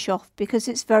finish off because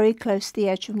it's very close to the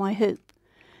edge of my hoop.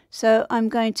 So I'm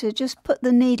going to just put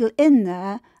the needle in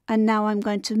there, and now I'm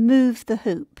going to move the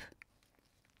hoop.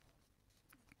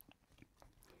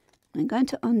 I'm going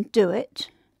to undo it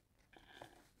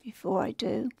before I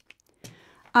do.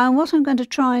 And what I'm going to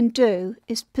try and do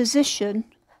is position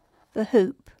the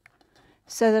hoop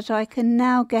so that I can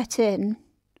now get in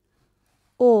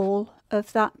all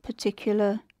of that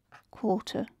particular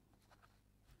quarter.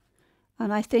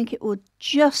 And I think it will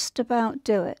just about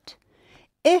do it.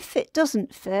 If it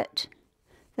doesn't fit,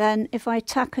 then if I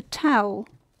tack a towel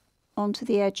onto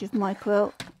the edge of my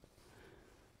quilt,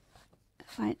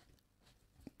 if I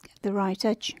get the right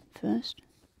edge first,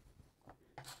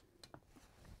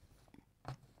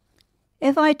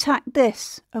 If I tack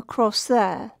this across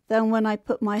there, then when I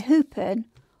put my hoop in,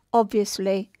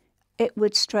 obviously it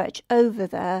would stretch over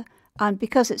there, and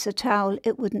because it's a towel,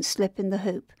 it wouldn't slip in the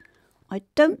hoop. I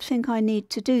don't think I need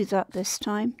to do that this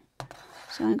time.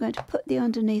 So I'm going to put the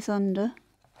underneath under.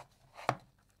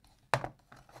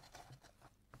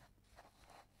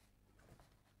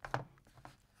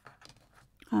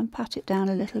 And pat it down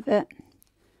a little bit.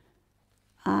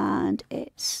 And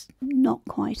it's not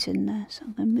quite in there, so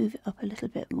I'm going to move it up a little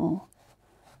bit more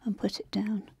and put it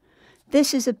down.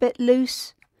 This is a bit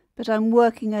loose, but I'm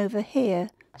working over here,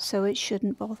 so it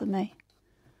shouldn't bother me.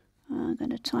 I'm going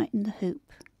to tighten the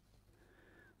hoop.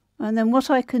 And then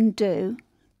what I can do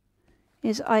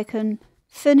is I can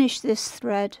finish this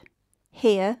thread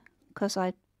here, because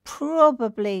I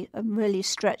probably am really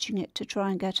stretching it to try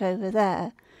and get over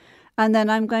there. And then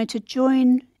I'm going to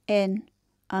join in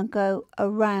and go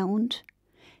around.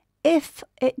 If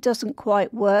it doesn't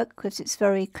quite work because it's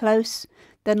very close,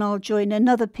 then I'll join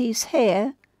another piece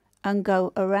here and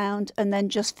go around, and then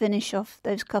just finish off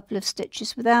those couple of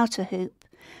stitches without a hoop.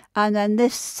 And then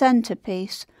this centre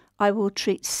piece I will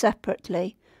treat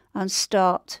separately and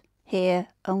start here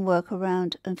and work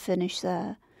around and finish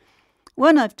there.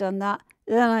 When I've done that,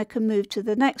 then I can move to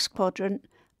the next quadrant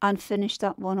and finish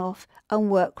that one off and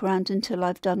work around until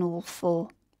I've done all 4.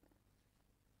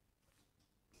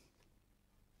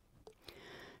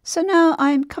 So now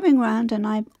I'm coming round and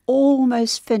I'm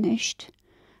almost finished,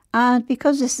 and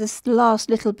because this is the last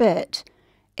little bit,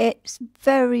 it's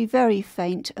very, very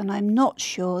faint, and I'm not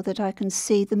sure that I can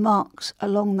see the marks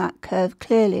along that curve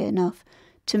clearly enough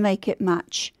to make it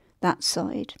match that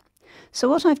side. So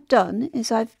what I've done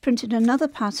is I've printed another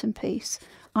pattern piece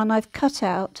and I've cut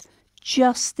out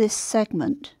just this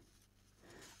segment,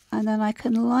 and then I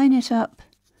can line it up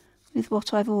with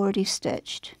what I've already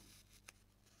stitched.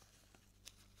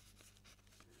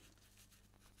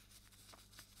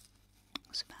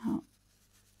 That's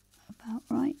about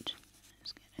right.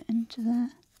 Let's get it into there.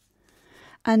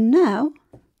 And now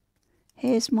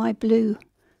here's my blue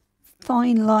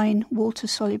fine line water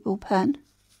soluble pen.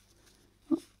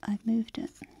 Oh, I've moved it.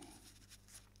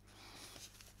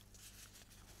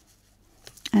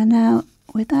 And now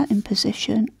with that in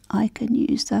position, I can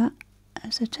use that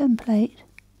as a template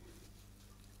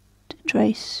to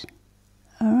trace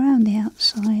around the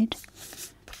outside,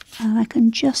 and I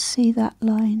can just see that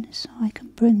line, so I can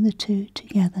bring the two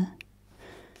together.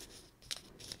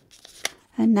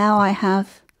 And now I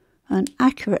have an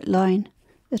accurate line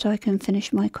that I can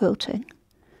finish my quilting.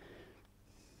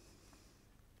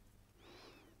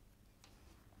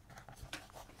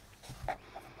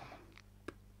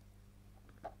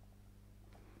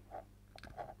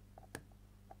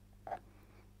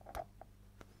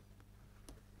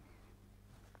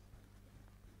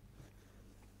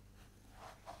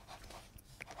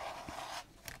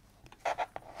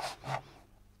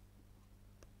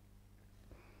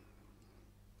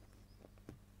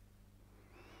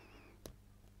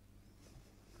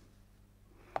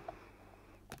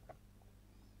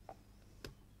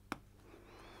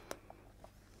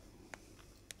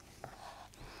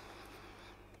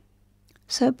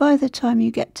 So by the time you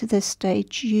get to this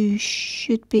stage, you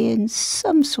should be in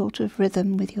some sort of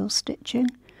rhythm with your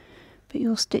stitching, but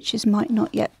your stitches might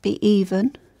not yet be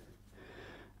even.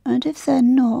 And if they're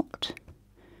not,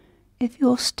 if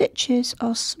your stitches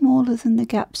are smaller than the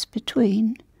gaps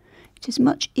between, it is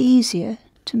much easier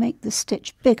to make the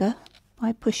stitch bigger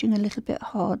by pushing a little bit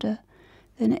harder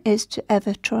than it is to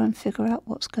ever try and figure out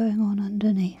what's going on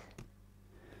underneath.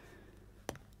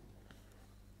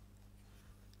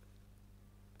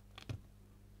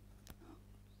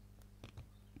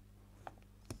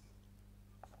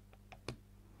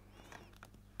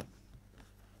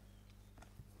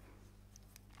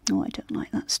 Oh, I don't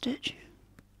like that stitch.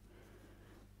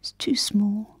 It's too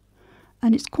small,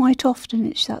 and it's quite often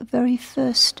it's that very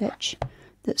first stitch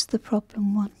that's the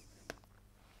problem one.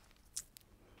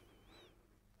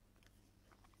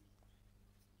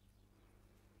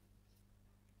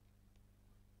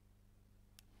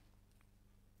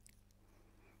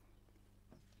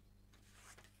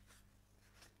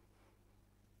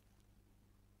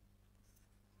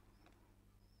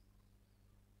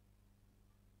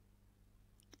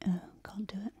 Oh, can't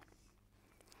do it.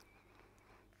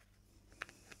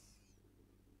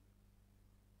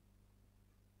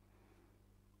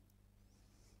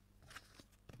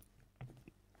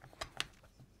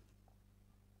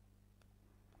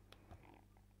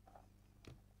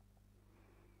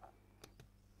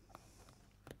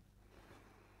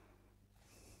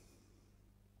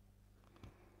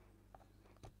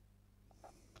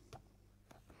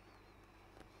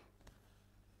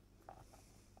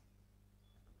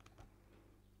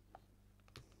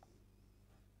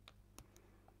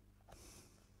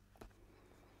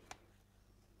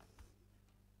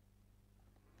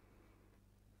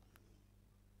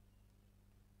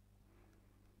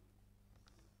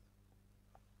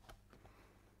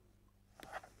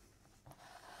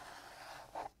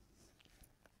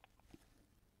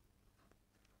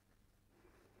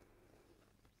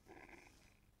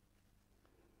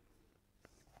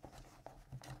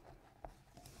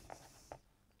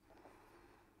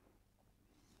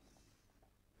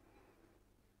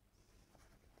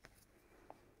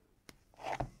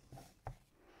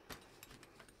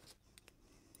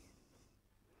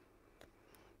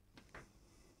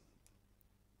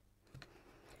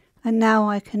 And now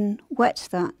I can wet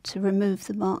that to remove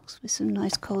the marks with some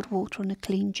nice cold water on a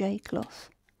clean J cloth.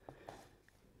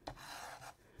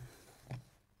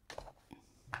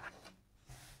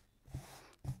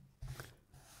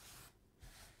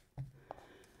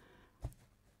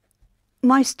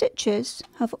 My stitches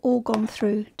have all gone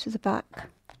through to the back.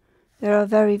 There are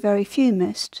very, very few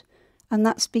missed, and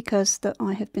that's because that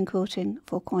I have been quilting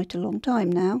for quite a long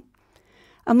time now.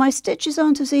 And my stitches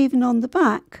aren't as even on the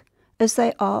back as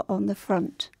they are on the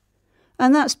front.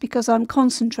 And that's because I'm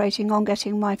concentrating on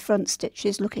getting my front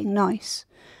stitches looking nice.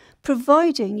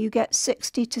 Providing you get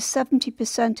 60 to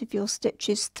 70% of your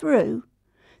stitches through,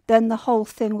 then the whole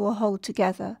thing will hold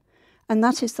together. And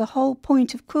that is the whole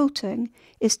point of quilting,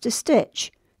 is to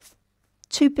stitch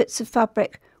 2 bits of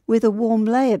fabric with a warm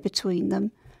layer between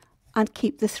them and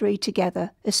keep the 3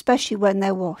 together, especially when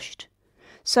they're washed.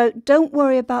 So don't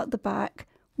worry about the back,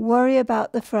 worry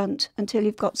about the front until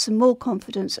you've got some more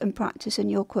confidence and practice in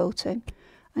your quilting.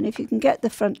 And if you can get the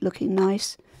front looking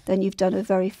nice, then you've done a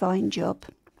very fine job.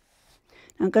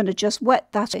 I'm going to just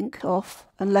wet that ink off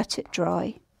and let it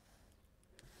dry.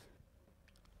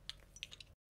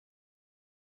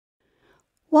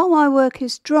 While my work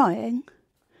is drying,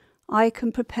 I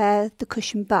can prepare the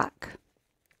cushion back.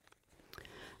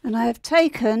 And I have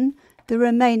taken the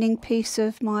remaining piece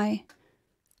of my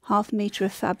 ½ metre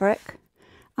of fabric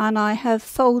and I have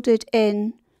folded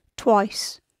in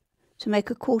twice to make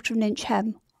a 1/4 inch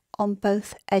hem on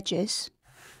both edges.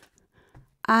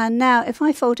 And now if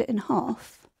I fold it in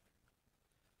half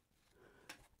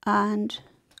and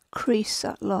crease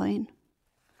that line,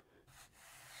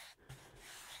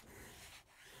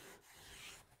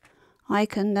 I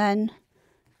can then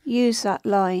use that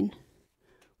line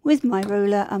with my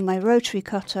ruler and my rotary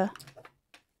cutter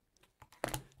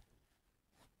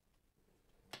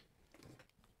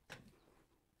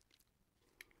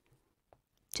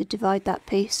to divide that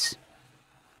piece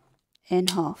in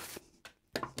half.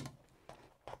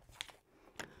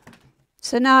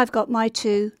 So now I've got my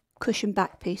 2 cushion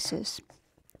back pieces.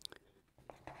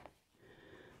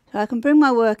 So I can bring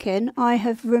my work in. I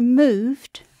have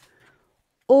removed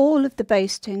all of the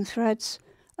basting threads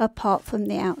apart from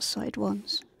the outside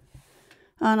ones,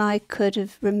 and I could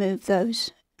have removed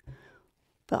those,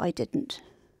 but I didn't.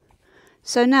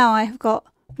 So now I have got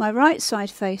my right side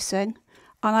facing,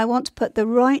 and I want to put the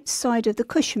right side of the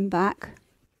cushion back,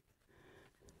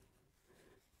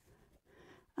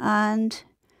 and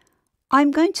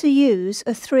I'm going to use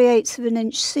a 3/8 of an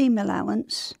inch seam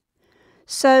allowance.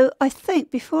 So I think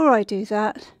before I do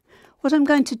that, what I'm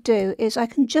going to do is I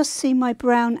can just see my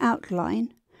brown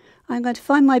outline. I'm going to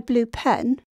find my blue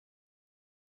pen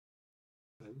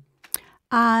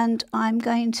and I'm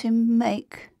going to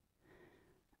make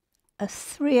a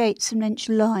 3/8 of an inch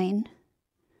line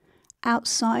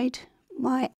outside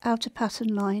my outer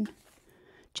pattern line,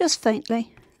 just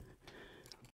faintly.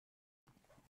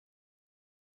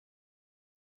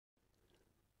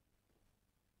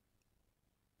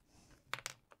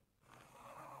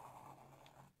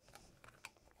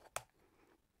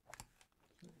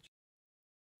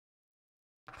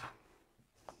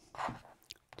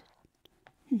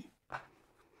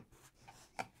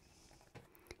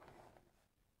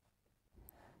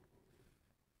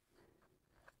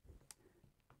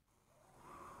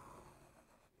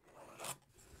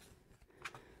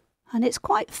 And it's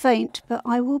quite faint, but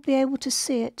I will be able to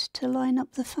see it to line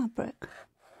up the fabric.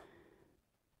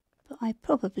 But I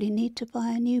probably need to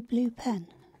buy a new blue pen.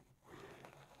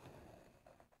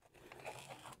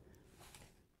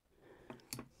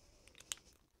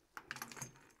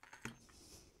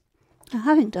 Now,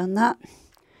 having done that,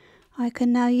 I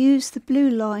can now use the blue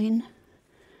line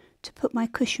to put my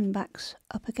cushion backs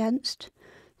up against.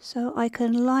 So I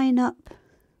can line up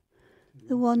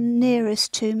the one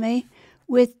nearest to me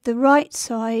with the right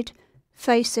side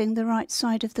facing the right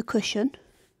side of the cushion,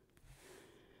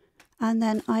 and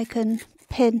then I can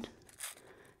pin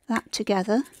that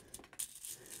together.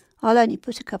 I'll only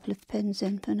put a couple of pins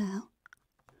in for now.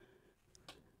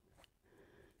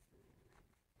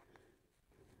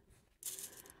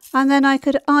 And then I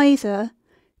could either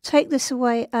take this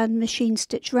away and machine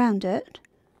stitch round it,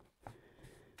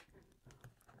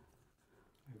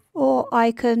 or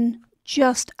I can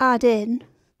just add in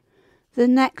the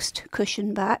next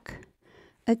cushion back,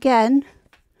 again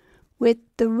with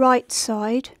the right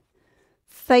side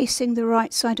facing the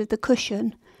right side of the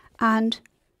cushion and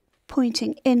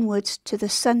pointing inwards to the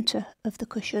centre of the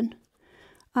cushion,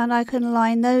 and I can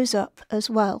line those up as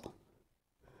well.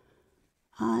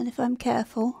 And if I'm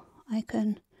careful, I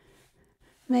can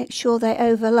make sure they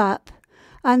overlap,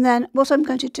 and then what I'm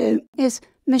going to do is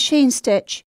machine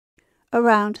stitch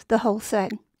around the whole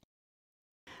thing.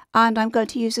 and I'm going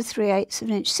to use a 3/8 of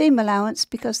an inch seam allowance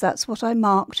because that's what I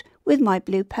marked with my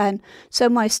blue pen. So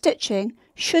my stitching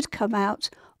should come out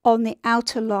on the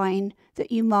outer line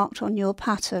that you marked on your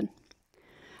pattern.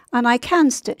 And I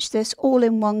can stitch this all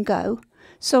in one go,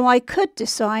 so I could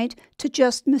decide to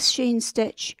just machine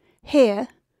stitch here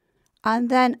and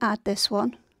then add this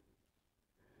one,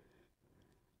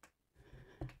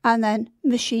 and then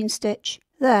machine stitch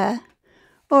there,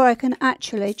 or I can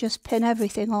actually just pin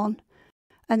everything on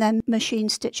and then machine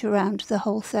stitch around the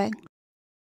whole thing.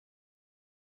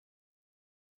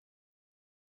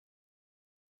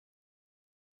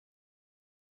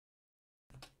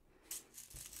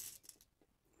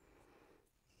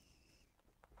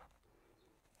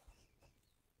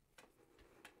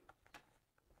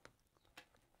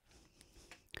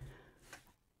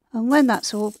 And when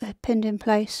that's all pinned in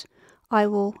place, I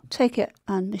will take it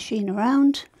and machine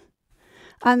around,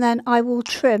 and then I will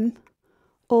trim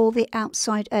all the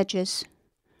outside edges.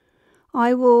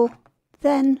 I will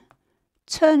then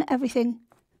turn everything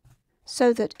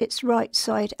so that it's right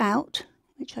side out,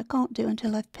 which I can't do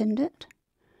until I've pinned it.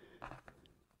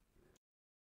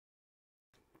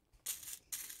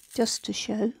 Just to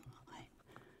show.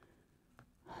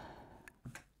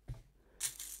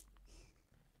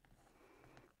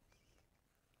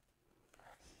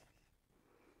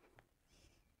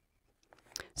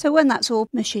 So when that's all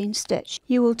machine stitched,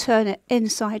 you will turn it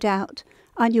inside out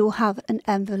and you will have an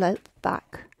envelope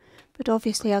back. But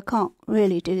obviously I can't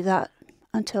really do that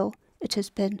until it has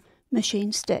been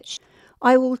machine stitched.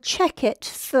 I will check it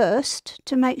first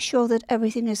to make sure that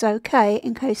everything is okay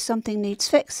in case something needs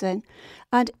fixing.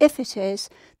 And if it is,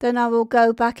 then I will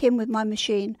go back in with my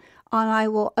machine and I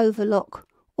will overlock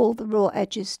all the raw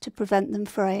edges to prevent them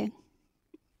fraying.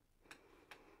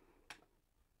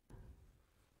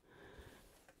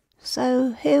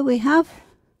 So here we have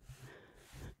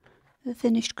the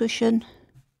finished cushion,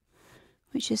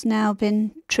 which has now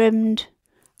been trimmed,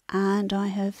 and I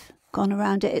have gone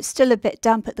around it. It's still a bit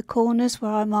damp at the corners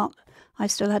where I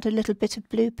still had a little bit of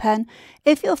blue pen.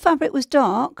 If your fabric was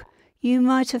dark, you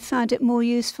might have found it more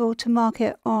useful to mark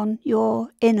it on your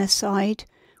inner side,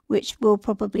 which will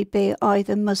probably be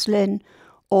either muslin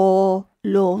or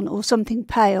lawn or something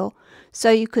pale, so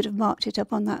you could have marked it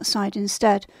up on that side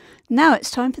instead. Now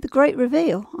it's time for the great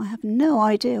reveal. I have no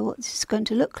idea what this is going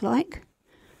to look like,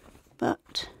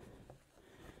 but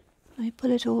I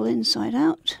pull it all inside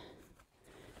out.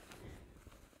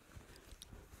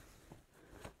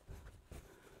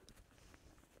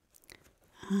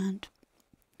 And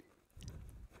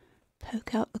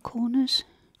poke out the corners.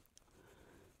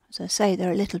 As I say,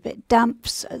 they're a little bit damp,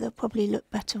 so they'll probably look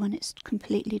better when it's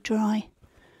completely dry.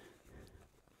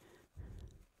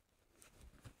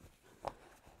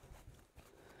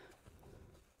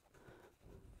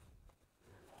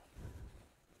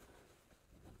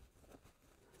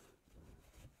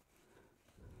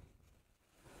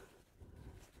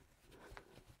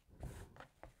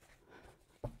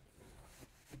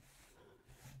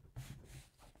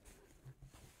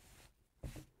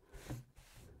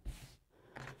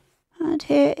 And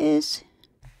here is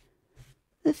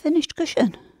the finished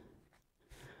cushion.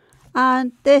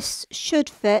 And this should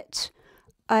fit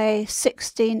a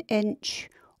 16-inch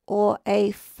or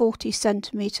a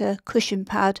 40-centimetre cushion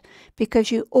pad,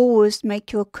 because you always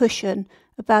make your cushion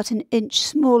about an inch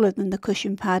smaller than the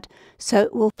cushion pad, so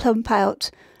it will plump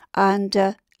out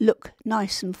and look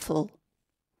nice and full.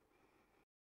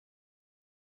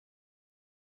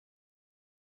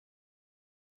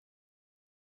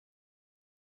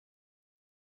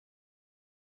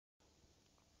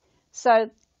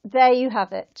 So there you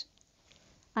have it.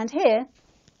 And here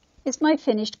is my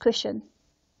finished cushion.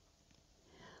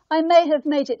 I may have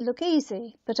made it look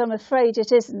easy, but I'm afraid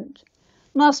it isn't.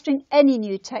 Mastering any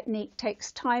new technique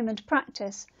takes time and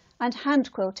practice, and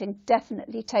hand quilting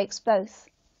definitely takes both.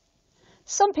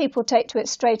 Some people take to it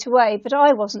straight away, but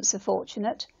I wasn't so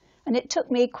fortunate, and it took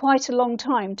me quite a long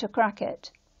time to crack it.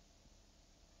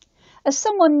 As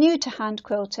someone new to hand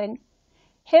quilting,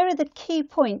 here are the key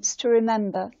points to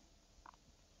remember.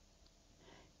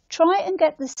 Try and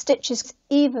get the stitches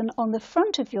even on the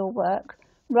front of your work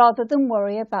rather than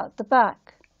worry about the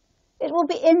back. It will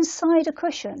be inside a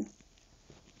cushion.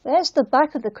 There's the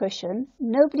back of the cushion,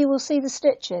 nobody will see the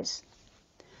stitches.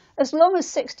 As long as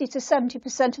 60 to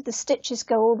 70% of the stitches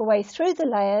go all the way through the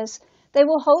layers, they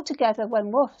will hold together when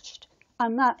washed,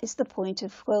 and that is the point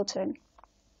of quilting.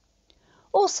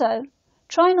 Also,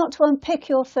 try not to unpick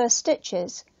your first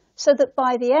stitches so that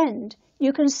by the end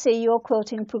you can see your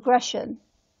quilting progression.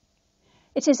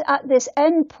 It is at this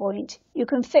end point you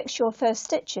can fix your first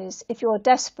stitches if you're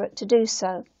desperate to do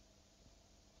so.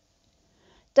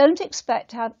 Don't expect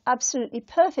to have absolutely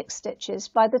perfect stitches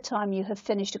by the time you have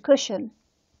finished a cushion.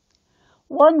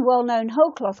 One well-known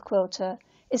whole cloth quilter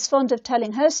is fond of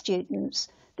telling her students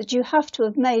that you have to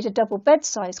have made a double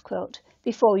bed-size quilt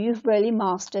before you've really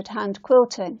mastered hand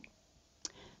quilting.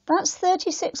 That's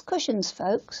 36 cushions,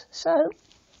 folks, so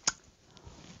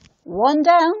 1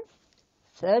 down,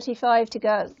 35 to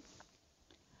go.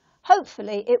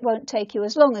 Hopefully it won't take you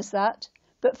as long as that,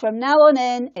 but from now on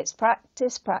in, it's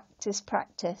practice, practice,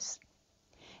 practice.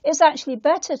 It's actually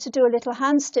better to do a little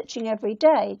hand stitching every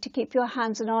day to keep your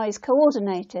hands and eyes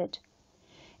coordinated.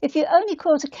 If you only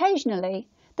quilt occasionally,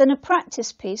 then a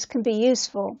practice piece can be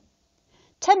useful.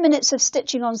 10 minutes of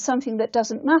stitching on something that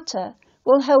doesn't matter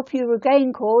will help you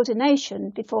regain coordination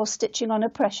before stitching on a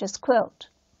precious quilt.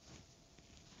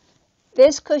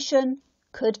 This cushion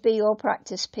could be your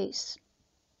practice piece.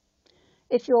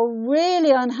 If you're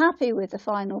really unhappy with the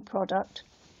final product,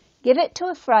 give it to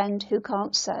a friend who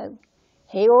can't sew.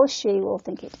 He or she will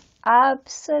think it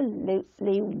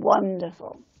absolutely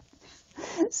wonderful.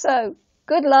 So,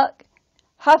 good luck,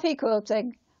 happy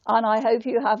quilting, and I hope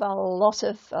you have a lot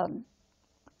of fun.